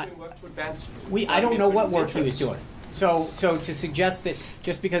 He was doing work to advance... I don't know what work he was doing. So to suggest that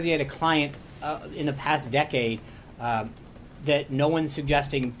just because he had a client in the past decade, that no one's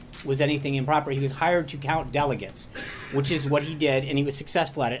suggesting was anything improper. He was hired to count delegates, which is what he did, and he was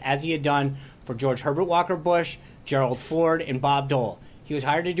successful at it, as he had done for George Herbert Walker Bush, Gerald Ford, and Bob Dole. He was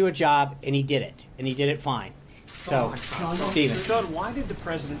hired to do a job, and he did it, fine. So, Stephen. Sean, why did the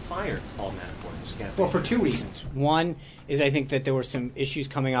president fire Paul Manafort in his campaign? Well, for 2 reasons. One is I think that there were some issues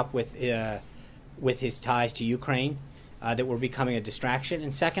coming up with his ties to Ukraine that were becoming a distraction,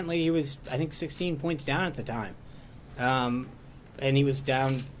 and secondly, he was, I think, 16 points down at the time. And he was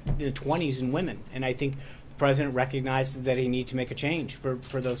down in the 20s in women. And I think the president recognizes that he needs to make a change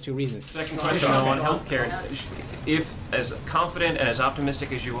for those 2 reasons. Second question on healthcare. If, as confident and as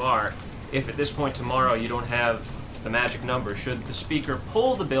optimistic as you are, if at this point tomorrow you don't have the magic number? Should the speaker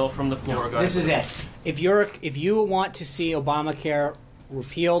pull the bill from the floor? No, this is it. If you want to see Obamacare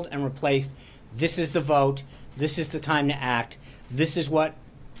repealed and replaced, this is the vote. This is the time to act. This is what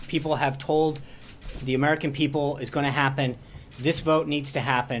people have told the American people is going to happen. This vote needs to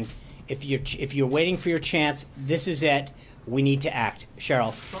happen. If you're waiting for your chance, this is it. We need to act.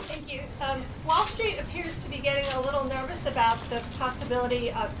 Cheryl. Thank you. Wall Street appears to be getting a little nervous about the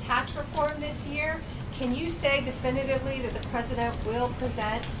possibility of tax reform this year. Can you say definitively that the president will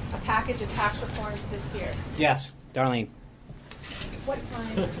present a package of tax reforms this year? Yes, Darlene. What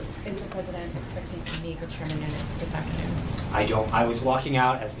time is the president expecting to meet with Chairman Nunes this afternoon? I was walking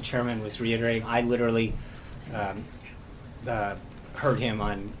out as the chairman was reiterating. I literally heard him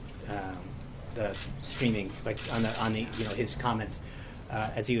on the streaming, like on the his comments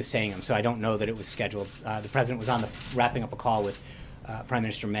as he was saying them. So I don't know that it was scheduled. The president was on wrapping up a call with Prime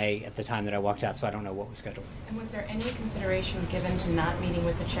Minister May at the time that I walked out, so I don't know what was scheduled. And was there any consideration given to not meeting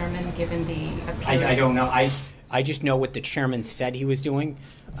with the chairman, given the appearance? I don't know. I just know what the chairman said he was doing.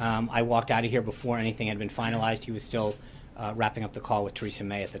 I walked out of here before anything had been finalized. He was still wrapping up the call with Theresa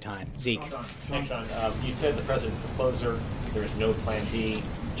May at the time. Zeke. Thanks, Sean. You said the president's the closer. There is no plan B.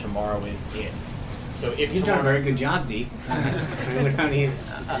 Tomorrow is it. So if you've done a very good job, Zeke. We don't need.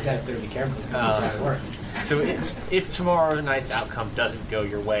 You guys better be careful. It's going to work. So if tomorrow night's outcome doesn't go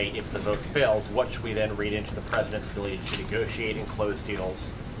your way, if the vote fails, what should we then read into the president's ability to negotiate and close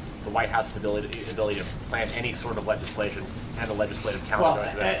deals, the White House's ability to plan any sort of legislation and a legislative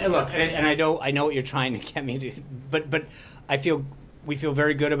calendar? Look, and I know what you're trying to get me to, but we feel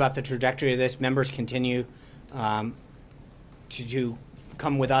very good about the trajectory of this. Members continue to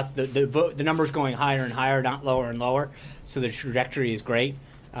come with us. The numbers going higher and higher, not lower and lower. So the trajectory is great.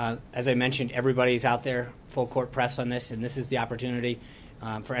 As I mentioned, everybody's out there, full court press on this, and this is the opportunity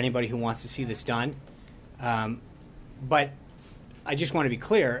for anybody who wants to see this done. But I just want to be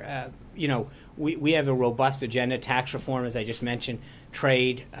clear, we have a robust agenda, tax reform, as I just mentioned,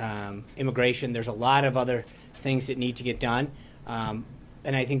 trade, immigration. There's a lot of other things that need to get done. And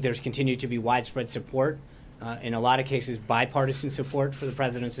I think there's continued to be widespread support, in a lot of cases bipartisan support for the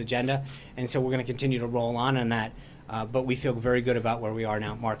president's agenda. And so we're going to continue to roll on that. But we feel very good about where we are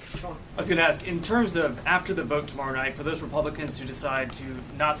now. Mark. I was going to ask, in terms of after the vote tomorrow night, for those Republicans who decide to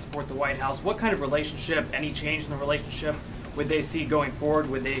not support the White House, what kind of relationship, any change in the relationship, would they see going forward?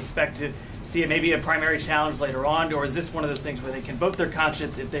 Would they expect to see it maybe a primary challenge later on? Or is this one of those things where they can vote their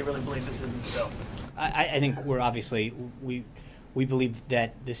conscience if they really believe this isn't the bill? I think we're obviously, we believe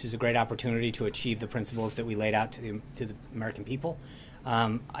that this is a great opportunity to achieve the principles that we laid out to the American people.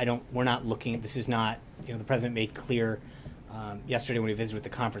 We're not looking, this is not, the president made clear yesterday when he visited with the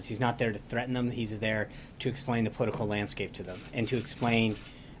conference, he's not there to threaten them, he's there to explain the political landscape to them and to explain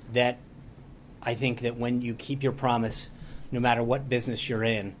that I think that when you keep your promise, no matter what business you're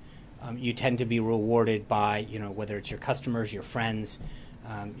in, you tend to be rewarded by, whether it's your customers, your friends,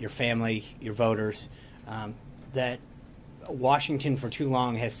 your family, your voters, that Washington for too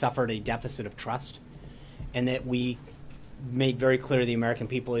long has suffered a deficit of trust, and that we made very clear to the American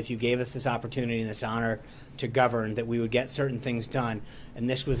people, if you gave us this opportunity and this honor to govern, that we would get certain things done, and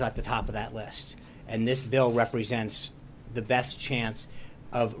this was at the top of that list. And this bill represents the best chance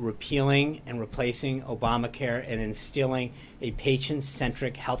of repealing and replacing Obamacare and instilling a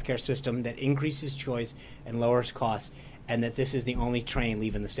patient-centric healthcare system that increases choice and lowers costs, and that this is the only train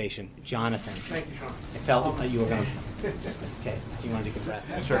leaving the station. Jonathan. Thank you, Sean. I felt that you were going to. Okay, do you want to take a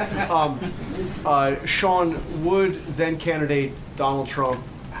breath? Sure. Sean, would then candidate Donald Trump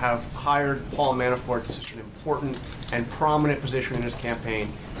have hired Paul Manafort to such an important and prominent position in his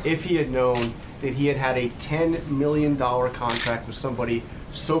campaign if he had known that he had a $10 million contract with somebody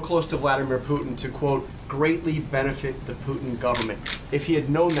so close to Vladimir Putin to, quote, greatly benefit the Putin government? If he had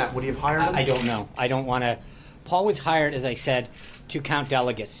known that, would he have hired him? I don't know. I don't want to. Paul was hired, as I said, to count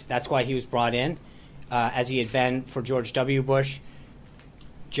delegates. That's why he was brought in, as he had been for George W. Bush,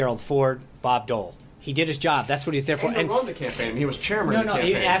 Gerald Ford, Bob Dole. He did his job. That's what he's there for. And to run the campaign. He was chairman of the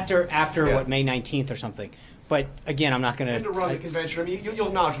campaign. After Yeah. what, May 19th or something. But again, I'm not going And to run the convention. I mean, you'll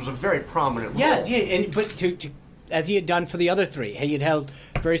acknowledge it was a very prominent role. Yeah, but to as he had done for the other three, he had held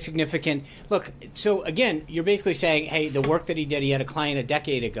very significant. Look, so again, you're basically saying, hey, the work that he did, he had a client a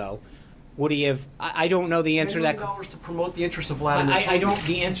decade ago. Would he have? I don't know the answer to that. $10 million to promote the interests of Vladimir Putin. I don't.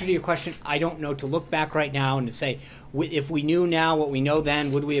 The answer to your question, I don't know. To look back right now and to say, if we knew now what we know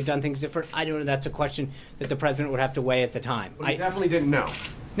then, would we have done things different? I don't know. That's a question that the president would have to weigh at the time. But he definitely didn't know.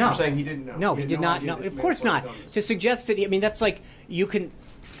 No. You're saying he didn't know. No, he did not know. Of course not. To suggest that, that's like you can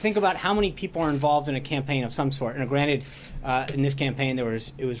think about how many people are involved in a campaign of some sort. And granted, in this campaign,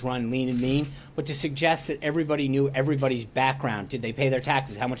 it was run lean and mean. But to suggest that everybody knew everybody's background, did they pay their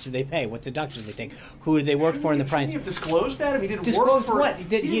taxes? How much did they pay? What deductions did they take? Who did they work for in the price? He disclosed that. I mean, he didn't Disclosed work for what?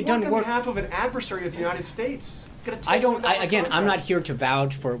 He had done on work behalf of an adversary of the United States. I'm not here to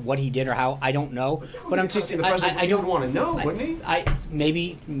vouch for what he did or how. I don't know. But I'm just. I don't want to know, wouldn't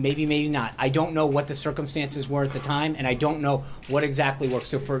he? Maybe not. I don't know what the circumstances were at the time, and I don't know what exactly worked.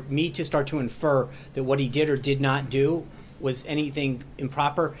 So for me to start to infer that what he did or did not do was anything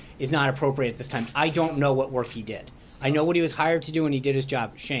improper is not appropriate at this time. I don't know what work he did. I know what he was hired to do, and he did his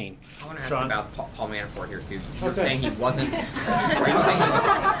job. Shane. I want to ask about Paul Manafort here too. You're saying he wasn't.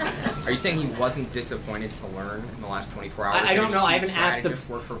 Are you saying he wasn't disappointed to learn in the last 24 hours? I don't know. I haven't asked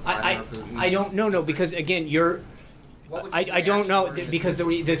the. I don't know. No, because again, I don't know because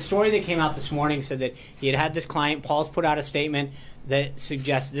the story that came out this morning said that he had this client. Paul's put out a statement that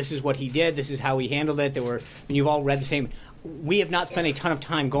suggests this is what he did. This is how he handled it. You've all read the same. We have not spent a ton of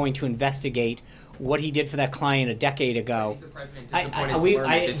time going to investigate what he did for that client a decade ago.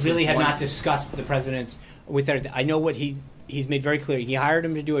 I really have not discussed the president's with her. I know what he's made very clear. He hired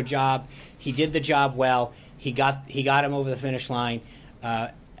him to do a job. He did the job well. He got him over the finish line.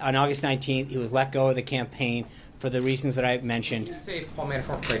 On August 19th, he was let go of the campaign for the reasons that I mentioned. Did you say if Paul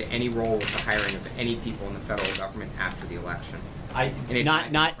Manafort played any role with the hiring of any people in the federal government after the election?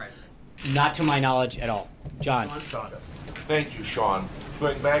 Not to my knowledge at all. John. Thank you, Sean.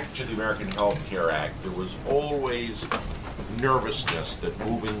 Going back to the American Health Care Act, there was always nervousness that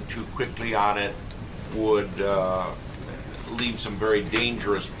moving too quickly on it would leave some very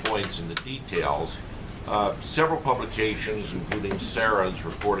dangerous points in the details. Several publications, including Sarah's,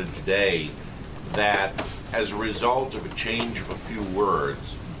 reported today that as a result of a change of a few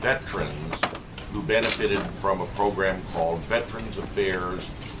words, veterans who benefited from a program called Veterans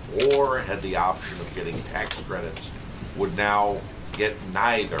Affairs or had the option of getting tax credits would now get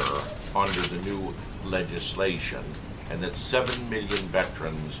neither under the new legislation, and that 7 million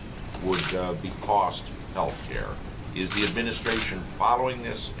veterans would be cost health care. Is the administration following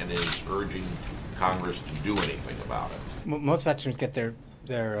this and is urging Congress to do anything about it? Most veterans get their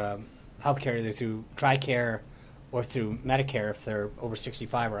health care either through TRICARE or through Medicare if they're over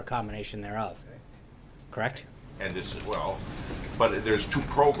 65 or a combination thereof. Correct? And this as well. But there's two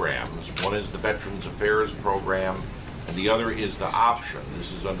programs. One is the Veterans Affairs program, and the other is the option,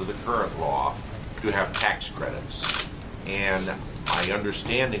 this is under the current law, to have tax credits. And my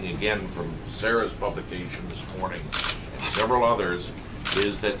understanding, again, from Sarah's publication this morning and several others,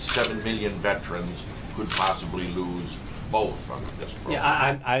 is that 7 million veterans could possibly lose both under this program.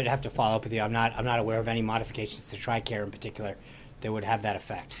 Yeah, I'd have to follow up with you. I'm not aware of any modifications to TRICARE in particular that would have that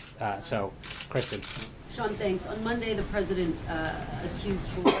effect. So, Kristen. Sean, thanks. On Monday, the president accused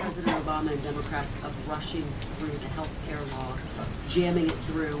former President Obama and Democrats of rushing through the health care law, jamming it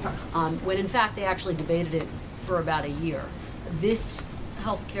through, when in fact they actually debated it for about a year. This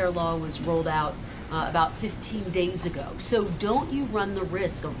health care law was rolled out about 15 days ago. So don't you run the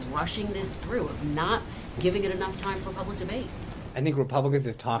risk of rushing this through, of not giving it enough time for public debate? I think Republicans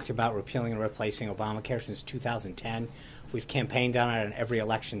have talked about repealing and replacing Obamacare since 2010. We've campaigned on it in every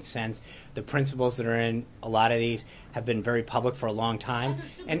election since. The principles that are in a lot of these have been very public for a long time.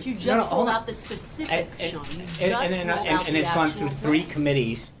 And you just rolled out the specifics, Sean. And it's gone through 3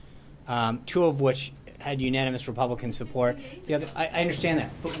 committees, 2 of which had unanimous Republican support. The other, I understand that,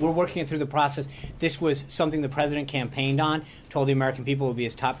 but we're working it through the process. This was something the president campaigned on, told the American people it would be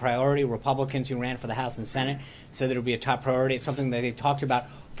his top priority. Republicans who ran for the House and Senate said that it would be a top priority. It's something that they've talked about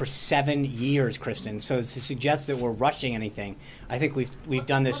for 7 years, Kristen. So to suggest that we're rushing anything, I think we've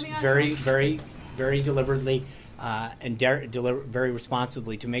done this very, very, very deliberately and very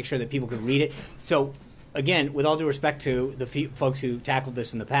responsibly to make sure that people could read it. So again, with all due respect to the folks who tackled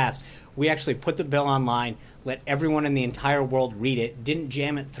this in the past, we actually put the bill online, let everyone in the entire world read it, didn't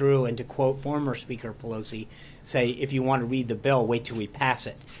jam it through, and to quote former Speaker Pelosi, say, if you want to read the bill, wait till we pass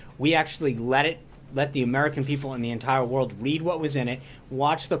it. We actually let the American people in the entire world read what was in it,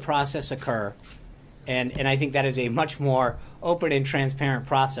 watch the process occur, and I think that is a much more open and transparent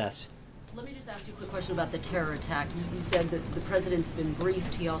process. Let me just ask you a quick question about the terror attack. You said that the president's been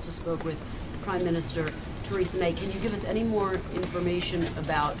briefed. He also spoke with Prime Minister Theresa May. Can you give us any more information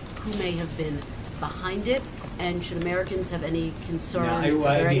about who may have been behind it? And should Americans have any concern? No, it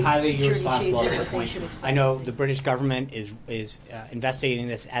would be highly irresponsible at this point. I know the British government is investigating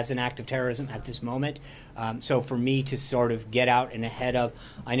this as an act of terrorism at this moment. So for me to sort of get out and ahead of,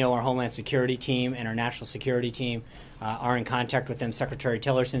 I know our Homeland Security team and our National Security team are in contact with them. Secretary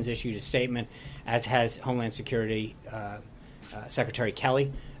Tillerson's issued a statement, as has Homeland Security Secretary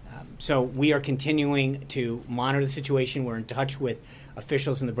Kelly. So we are continuing to monitor the situation. We're in touch with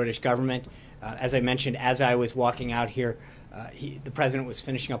officials in the British government. As I mentioned, as I was walking out here, the president was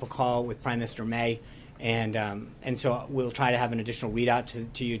finishing up a call with Prime Minister May, and so we'll try to have an additional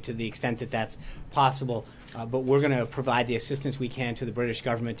readout to you to the extent that that's possible. But we're going to provide the assistance we can to the British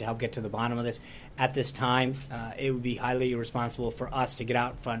government to help get to the bottom of this. At this time, it would be highly irresponsible for us to get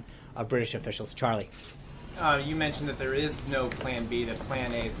out in front of British officials. Charlie. You mentioned that there is no Plan B, that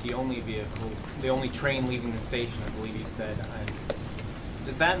Plan A is the only vehicle, the only train leaving the station, I believe you said.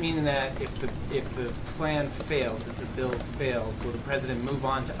 Does that mean that if the plan fails, if the bill fails, will the president move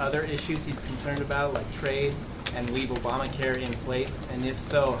on to other issues he's concerned about, like trade, and leave Obamacare in place? And if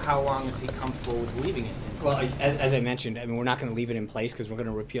so, how long is he comfortable with leaving it in place? Well, as I mentioned, I mean, we're not going to leave it in place because we're going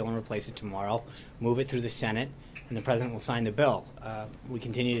to repeal and replace it tomorrow, move it through the Senate, and the president will sign the bill. We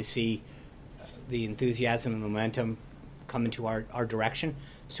continue to see the enthusiasm and momentum come into our direction.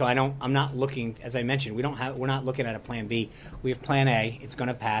 So I'm not looking, as I mentioned, we're not looking at a Plan B. We have Plan A. It's going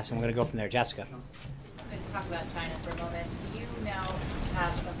to pass, and we're going to go from there. Jessica. Let's talk about China for a moment. Do you now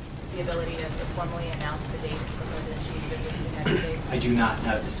have the ability to formally announce the dates for President Xi's visit to the United States? I do not know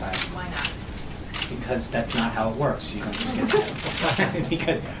at this time. Why not? Because that's not how it works. You don't just get that.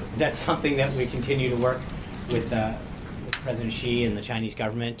 Because that's something that we continue to work with President Xi and the Chinese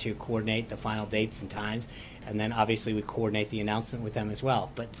government to coordinate the final dates and times, and then obviously we coordinate the announcement with them as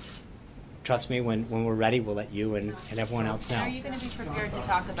well. But trust me, when we're ready, we'll let you and everyone else know. Are you going to be prepared to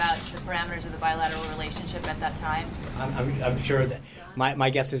talk about the parameters of the bilateral relationship at that time? I'm sure that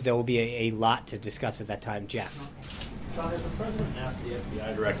my guess is there will be a lot to discuss at that time. Jeff. John, has the president asked the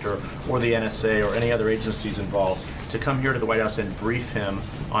FBI director or the NSA or any other agencies involved to come here to the White House and brief him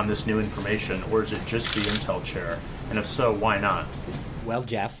on this new information, or is it just the intel chair? And if so, why not? Well,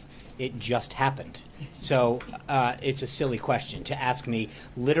 Jeff, it just happened. So it's a silly question to ask me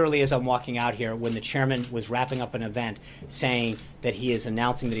literally as I'm walking out here when the chairman was wrapping up an event saying that he is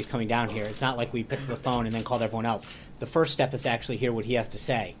announcing that he's coming down here. It's not like we picked up the phone and then called everyone else. The first step is to actually hear what he has to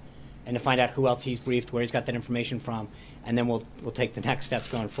say and to find out who else he's briefed, where he's got that information from, and then we'll take the next steps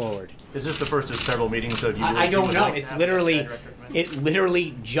going forward. Is this the first of several meetings that you I don't know. It's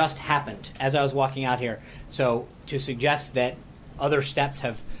literally just happened as I was walking out here. So to suggest that other steps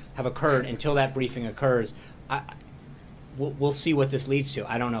have occurred until that briefing occurs, we'll see what this leads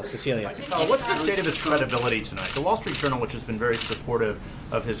to. I don't know. Cecilia. What's the state of his credibility tonight? The Wall Street Journal, which has been very supportive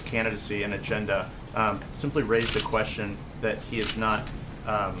of his candidacy and agenda, simply raised the question that he is not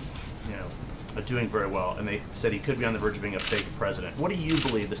doing very well, and they said he could be on the verge of being a fake president. What do you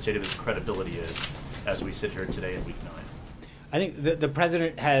believe the state of his credibility is as we sit here today in week 9? I think the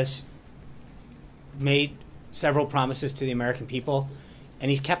president has made several promises to the American people,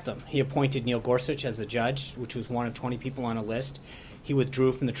 and he's kept them. He appointed Neil Gorsuch as a judge, which was one of 20 people on a list. He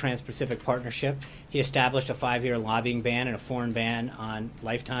withdrew from the Trans-Pacific Partnership. He established a 5-year lobbying ban and a foreign ban on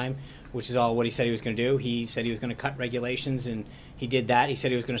Lifetime, which is all what he said he was going to do. He said he was going to cut regulations, and he did that. He said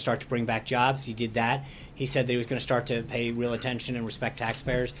he was going to start to bring back jobs. He did that. He said that he was going to start to pay real attention and respect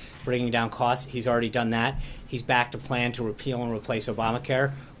taxpayers, bringing down costs. He's already done that. He's backed a plan to repeal and replace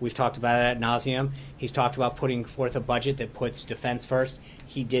Obamacare. We've talked about it ad nauseum. He's talked about putting forth a budget that puts defense first.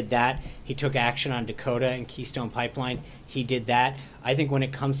 He did that. He took action on Dakota and Keystone Pipeline. He did that. I think when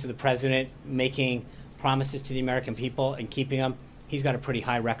it comes to the president making promises to the American people and keeping them, he's got a pretty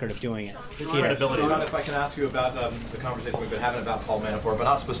high record of doing it. Sean, if I can ask you about the conversation we've been having about Paul Manafort, but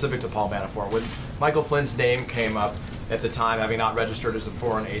not specific to Paul Manafort. When Michael Flynn's name came up at the time, having not registered as a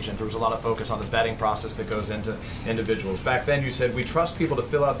foreign agent, there was a lot of focus on the vetting process that goes into individuals. Back then you said, we trust people to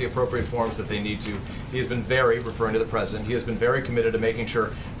fill out the appropriate forms that they need to. He has been referring to the president, he has been very committed to making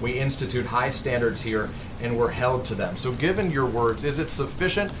sure we institute high standards here and we're held to them. So given your words, is it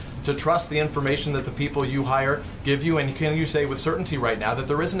sufficient to trust the information that the people you hire give you? And can you say with certainty right now that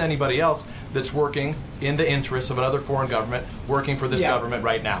there isn't anybody else that's working in the interests of another foreign government, working for this government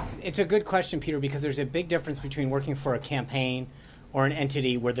right now? It's a good question, Peter, because there's a big difference between working for a campaign or an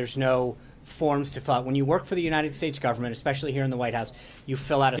entity where there's no forms to fill out. When you work for the United States government, especially here in the White House, you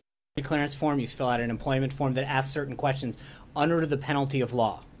fill out a security clearance form, you fill out an employment form that asks certain questions under the penalty of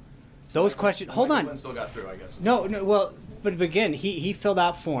law. Those questions, hold on. Flynn still got through, I guess. No, well, but again, he filled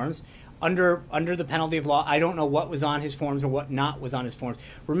out forms under the penalty of law. I don't know what was on his forms or what not was on his forms.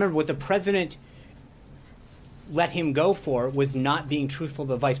 Remember, what the president let him go for was not being truthful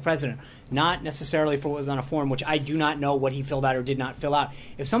to the vice president, not necessarily for what was on a form, which I do not know what he filled out or did not fill out.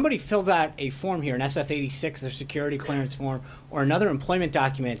 If somebody fills out a form here, an SF-86, a security clearance form, or another employment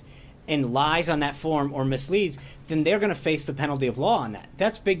document, and lies on that form or misleads, then they're going to face the penalty of law on that.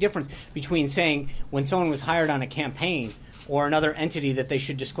 That's a big difference between saying when someone was hired on a campaign or another entity that they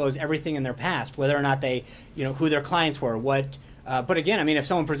should disclose everything in their past, whether or not they, who their clients were, what. But again, I mean, if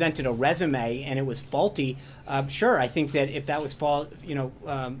someone presented a resume and it was faulty, sure, I think that if that was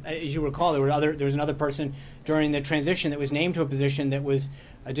as you recall, there was another person during the transition that was named to a position that was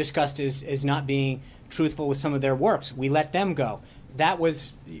discussed as not being truthful with some of their works. We let them go. That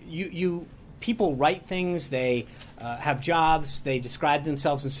was people write things, they have jobs, they describe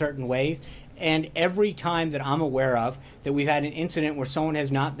themselves in certain ways. And every time that I'm aware of that we've had an incident where someone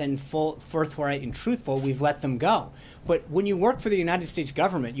has not been forthright and truthful, we've let them go. But when you work for the United States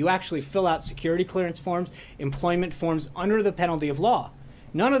government, you actually fill out security clearance forms, employment forms under the penalty of law.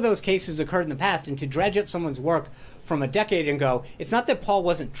 None of those cases occurred in the past, and to dredge up someone's work from a decade ago, it's not that Paul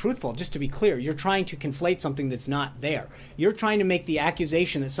wasn't truthful. Just to be clear, you're trying to conflate something that's not there. You're trying to make the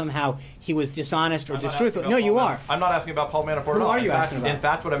accusation that somehow he was dishonest or distruthful. No, you are. I'm not asking about Paul Manafort at all. Who are you asking about? In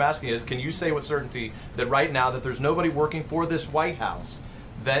fact, what I'm asking is, can you say with certainty that right now that there's nobody working for this White House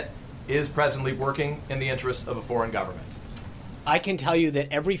that is presently working in the interests of a foreign government? I can tell you that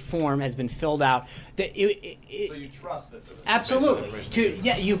every form has been filled out. So you trust that? Absolutely.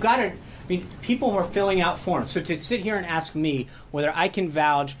 You got to. I mean, people are filling out forms. So to sit here and ask me whether I can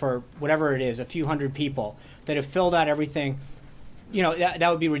vouch for whatever it is, a few hundred people that have filled out everything, that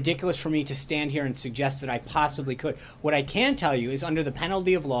would be ridiculous for me to stand here and suggest that I possibly could. What I can tell you is under the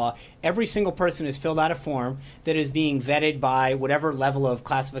penalty of law, every single person has filled out a form that is being vetted by whatever level of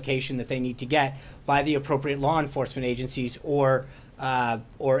classification that they need to get by the appropriate law enforcement agencies or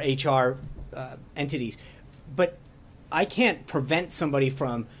HR entities. But I can't prevent somebody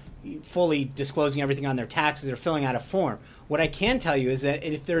from fully disclosing everything on their taxes or filling out a form. What I can tell you is that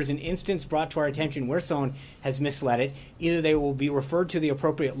if there's an instance brought to our attention where someone has misled it, either they will be referred to the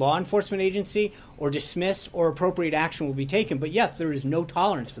appropriate law enforcement agency or dismissed, or appropriate action will be taken. But yes, there is no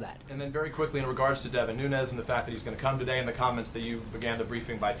tolerance for that. And then very quickly in regards to Devin Nunes and the fact that he's going to come today and the comments that you began the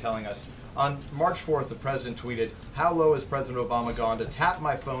briefing by telling us. On March 4th, the president tweeted, "How low has President Obama gone to tap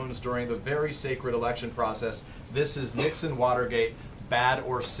my phones during the very sacred election process? This is Nixon Watergate, bad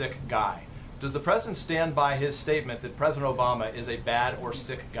or sick guy." Does the president stand by his statement that President Obama is a bad or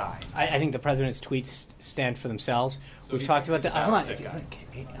sick guy? I think the president's tweets stand for themselves. So We've talked about that. I'm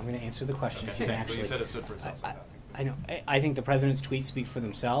going to answer the question. Okay, so you said it stood for itself. I know. I think the president's tweets speak for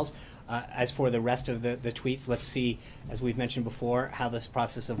themselves. As for the rest of the tweets, let's see, as we've mentioned before, how this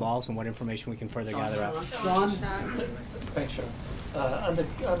process evolves and what information we can further gather out. John? Thanks, Sean. On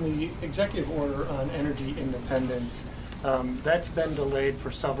the executive order on energy independence, that's been delayed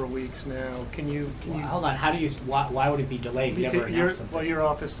for several weeks now. Can you hold on? Why would it be delayed? You never announced something. Well, your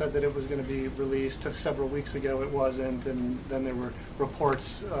office said that it was going to be released several weeks ago. It wasn't, and then there were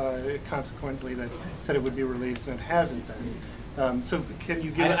reports consequently that said it would be released, and it hasn't been. So can you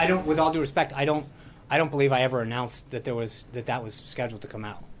give us? I don't. With all due respect, I don't believe I ever announced that that was scheduled to come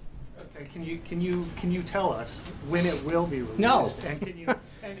out. Okay. Can you tell us when it will be released? No. And can you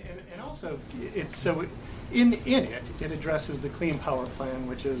and also In it addresses the Clean Power Plan,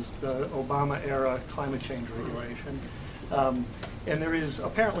 which is the Obama-era climate change regulation. And there is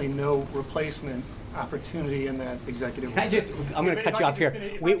apparently no replacement opportunity in that executive order. I'm going to cut you off here.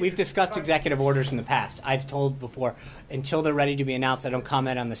 We've discussed executive orders in the past. I've told before, until they're ready to be announced, I don't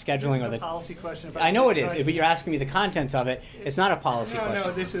comment on the scheduling or the policy question. I know it is, but you're asking me the contents of it. It's not a policy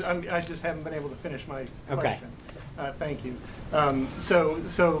question. No, I just haven't been able to finish my question. Okay. Thank you.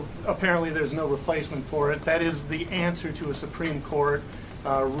 So apparently there's no replacement for it. That is the answer to a Supreme Court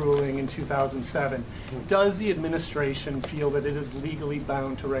ruling in 2007. Does the administration feel that it is legally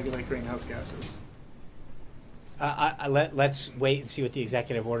bound to regulate greenhouse gases? Let's wait and see what the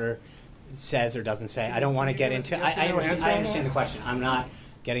executive order says or doesn't say. I don't want to get into. I understand the question. I'm not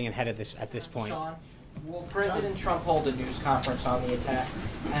getting ahead of this at this point. Sean, will President Trump hold a news conference on the attack,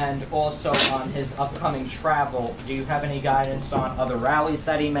 and also on his upcoming travel? Do you have any guidance on other rallies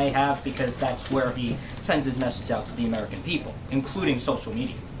that he may have? Because that's where he sends his message out to the American people, including social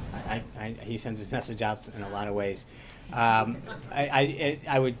media. He sends his message out in a lot of ways.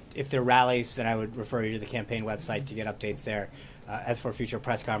 I would, if there are rallies, then I would refer you to the campaign website to get updates there. As for future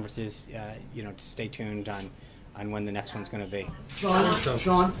press conferences, stay tuned on when the next one's going to be.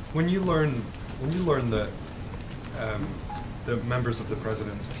 Sean, when you learn that the members of the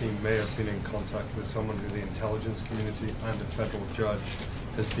president's team may have been in contact with someone who the intelligence community and a federal judge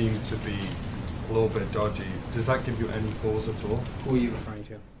has deemed to be a little bit dodgy, does that give you any pause at all? Who are you referring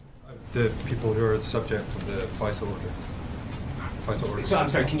to? The people who are subject to the FISA order. So I'm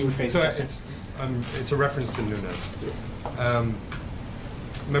sorry, can you rephrase the question? It's a reference to Nunes.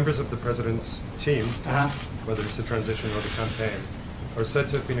 Members of the president's team, whether it's the transition or the campaign, are said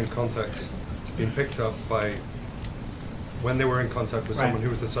to have been in contact, been picked up by when they were in contact with Right. someone who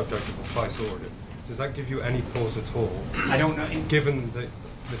was the subject of a FISA audit, does that give you any pause at all? I don't know. Given the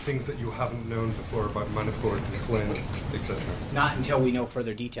things that you haven't known before about Manafort and Flynn, etc. Not until we know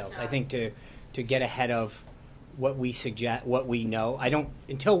further details. I think to get ahead of what we suggest, what we know. I don't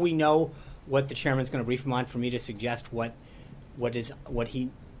until we know what the chairman's going to brief him on. For me to suggest what he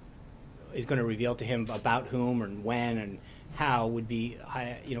is going to reveal to him about whom and when and how would be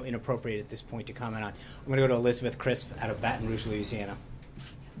inappropriate at this point to comment on. I'm going to go to Elizabeth Crisp out of Baton Rouge, Louisiana.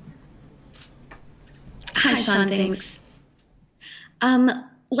 Hi, Sean. Thanks.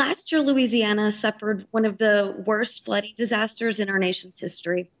 Last year, Louisiana suffered one of the worst flooding disasters in our nation's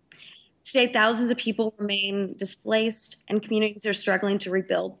history. Today, thousands of people remain displaced and communities are struggling to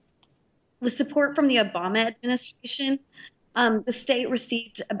rebuild. With support from the Obama administration, the state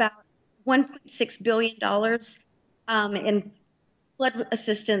received about $1.6 billion in flood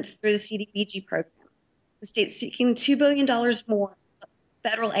assistance through the CDBG program. The state's seeking $2 billion more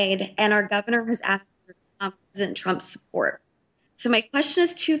federal aid, and our governor has asked for President Trump's support. So my question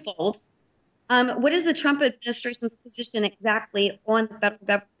is twofold. What is the Trump administration's position exactly on the federal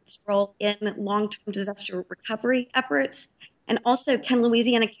government's role in long-term disaster recovery efforts? And also, can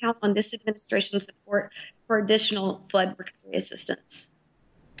Louisiana count on this administration's support for additional flood recovery assistance?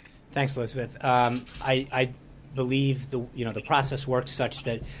 Thanks, Elizabeth. I believe the process works such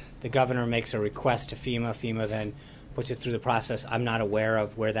that the governor makes a request to FEMA. FEMA then puts it through the process. I'm not aware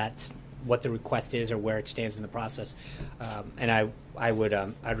of what the request is or where it stands in the process, and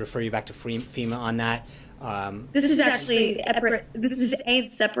I'd refer you back to FEMA on that. This is actually this is aid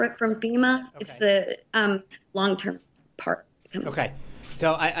separate from FEMA. Okay. It's the long-term part. Okay,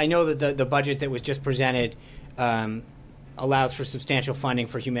 so I know that the budget that was just presented allows for substantial funding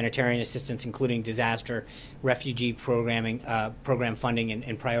for humanitarian assistance, including disaster, refugee program funding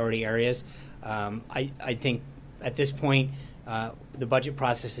in priority areas. I think at this point the budget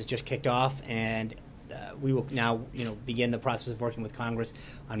process has just kicked off, and we will now begin the process of working with Congress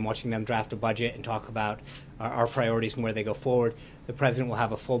on watching them draft a budget and talk about our priorities and where they go forward. The president will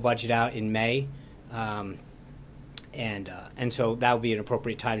have a full budget out in May. And so that would be an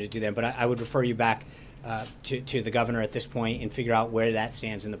appropriate time to do that. But I would refer you back to the governor at this point and figure out where that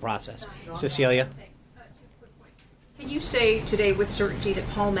stands in the process. Cecilia? Can you say today with certainty that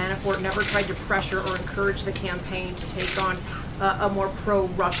Paul Manafort never tried to pressure or encourage the campaign to take on a more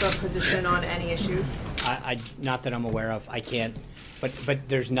pro-Russia position on any issues? Not that I'm aware of. I can't. But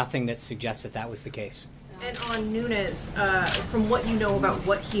there's nothing that suggests that was the case. And on Nunes, from what you know about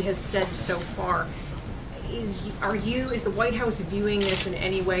what he has said so far, is the White House viewing this in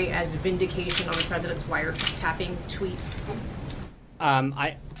any way as vindication on the president's wiretapping tweets?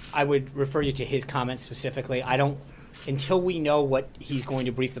 I would refer you to his comments specifically. Until we know what he's going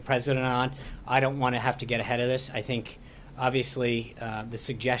to brief the president on, I don't want to have to get ahead of this. I think, obviously, the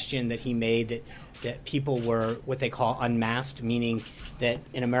suggestion that he made that people were what they call unmasked, meaning that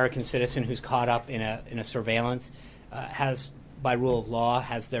an American citizen who's caught up in a surveillance has, by rule of law,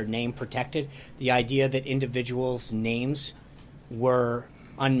 has their name protected. The idea that individuals' names were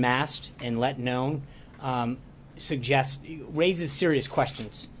unmasked and let known raises serious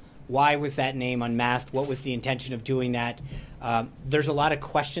questions. Why was that name unmasked? What was the intention of doing that? There's a lot of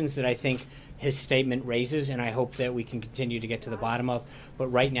questions that I think his statement raises, and I hope that we can continue to get to the bottom of. But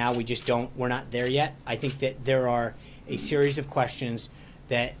right now, we're not there yet. I think that there are a series of questions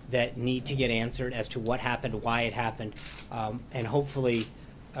that need to get answered as to what happened, why it happened, and hopefully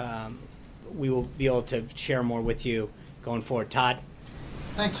we will be able to share more with you going forward. Todd?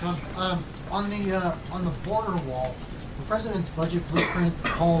 Thanks, Sean. On the border wall, the president's budget blueprint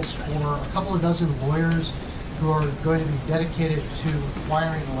calls for a couple of dozen lawyers who are going to be dedicated to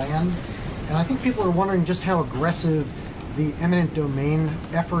acquiring land. And I think people are wondering just how aggressive the eminent domain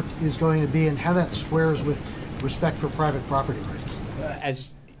effort is going to be and how that squares with respect for private property rights.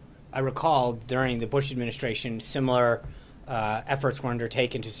 As I recall, during the Bush administration, similar efforts were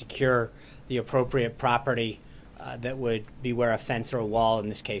undertaken to secure the appropriate property that would be where a fence or a wall, in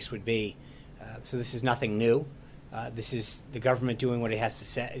this case, would be. So this is nothing new. This is the government doing what it has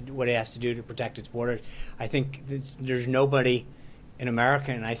to do to protect its borders. I think there's nobody in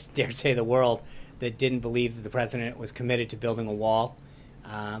America, and I dare say the world, that didn't believe that the president was committed to building a wall.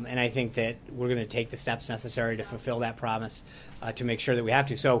 And I think that we're going to take the steps necessary to fulfill that promise to make sure that we have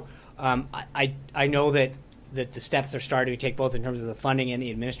to. So I know that the steps are starting to take, both in terms of the funding and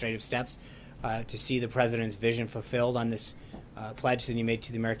the administrative steps, to see the president's vision fulfilled on this pledge that he made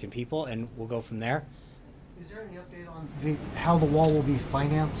to the American people, and we'll go from there. Is there any update on how the wall will be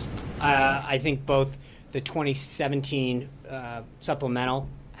financed? I think both the 2017 supplemental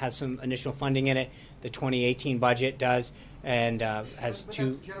has some initial funding in it. The 2018 budget does, and has But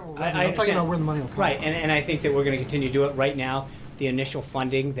two. that's general I revenue. I'm talking understand. about where the money will come Right, from. and I think that we're going to continue to do it. Right now, the initial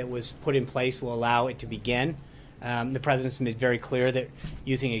funding that was put in place will allow it to begin. The president's made very clear that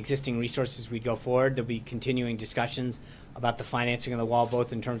using existing resources, we'd go forward. There'll be continuing discussions about the financing of the wall,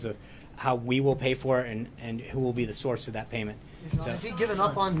 both in terms of how we will pay for it and who will be the source of that payment. Has he given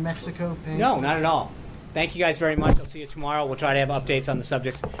up on Mexico paying? No, not at all. Thank you guys very much. I'll see you tomorrow. We'll try to have updates on the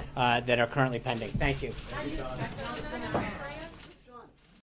subjects that are currently pending. Thank you.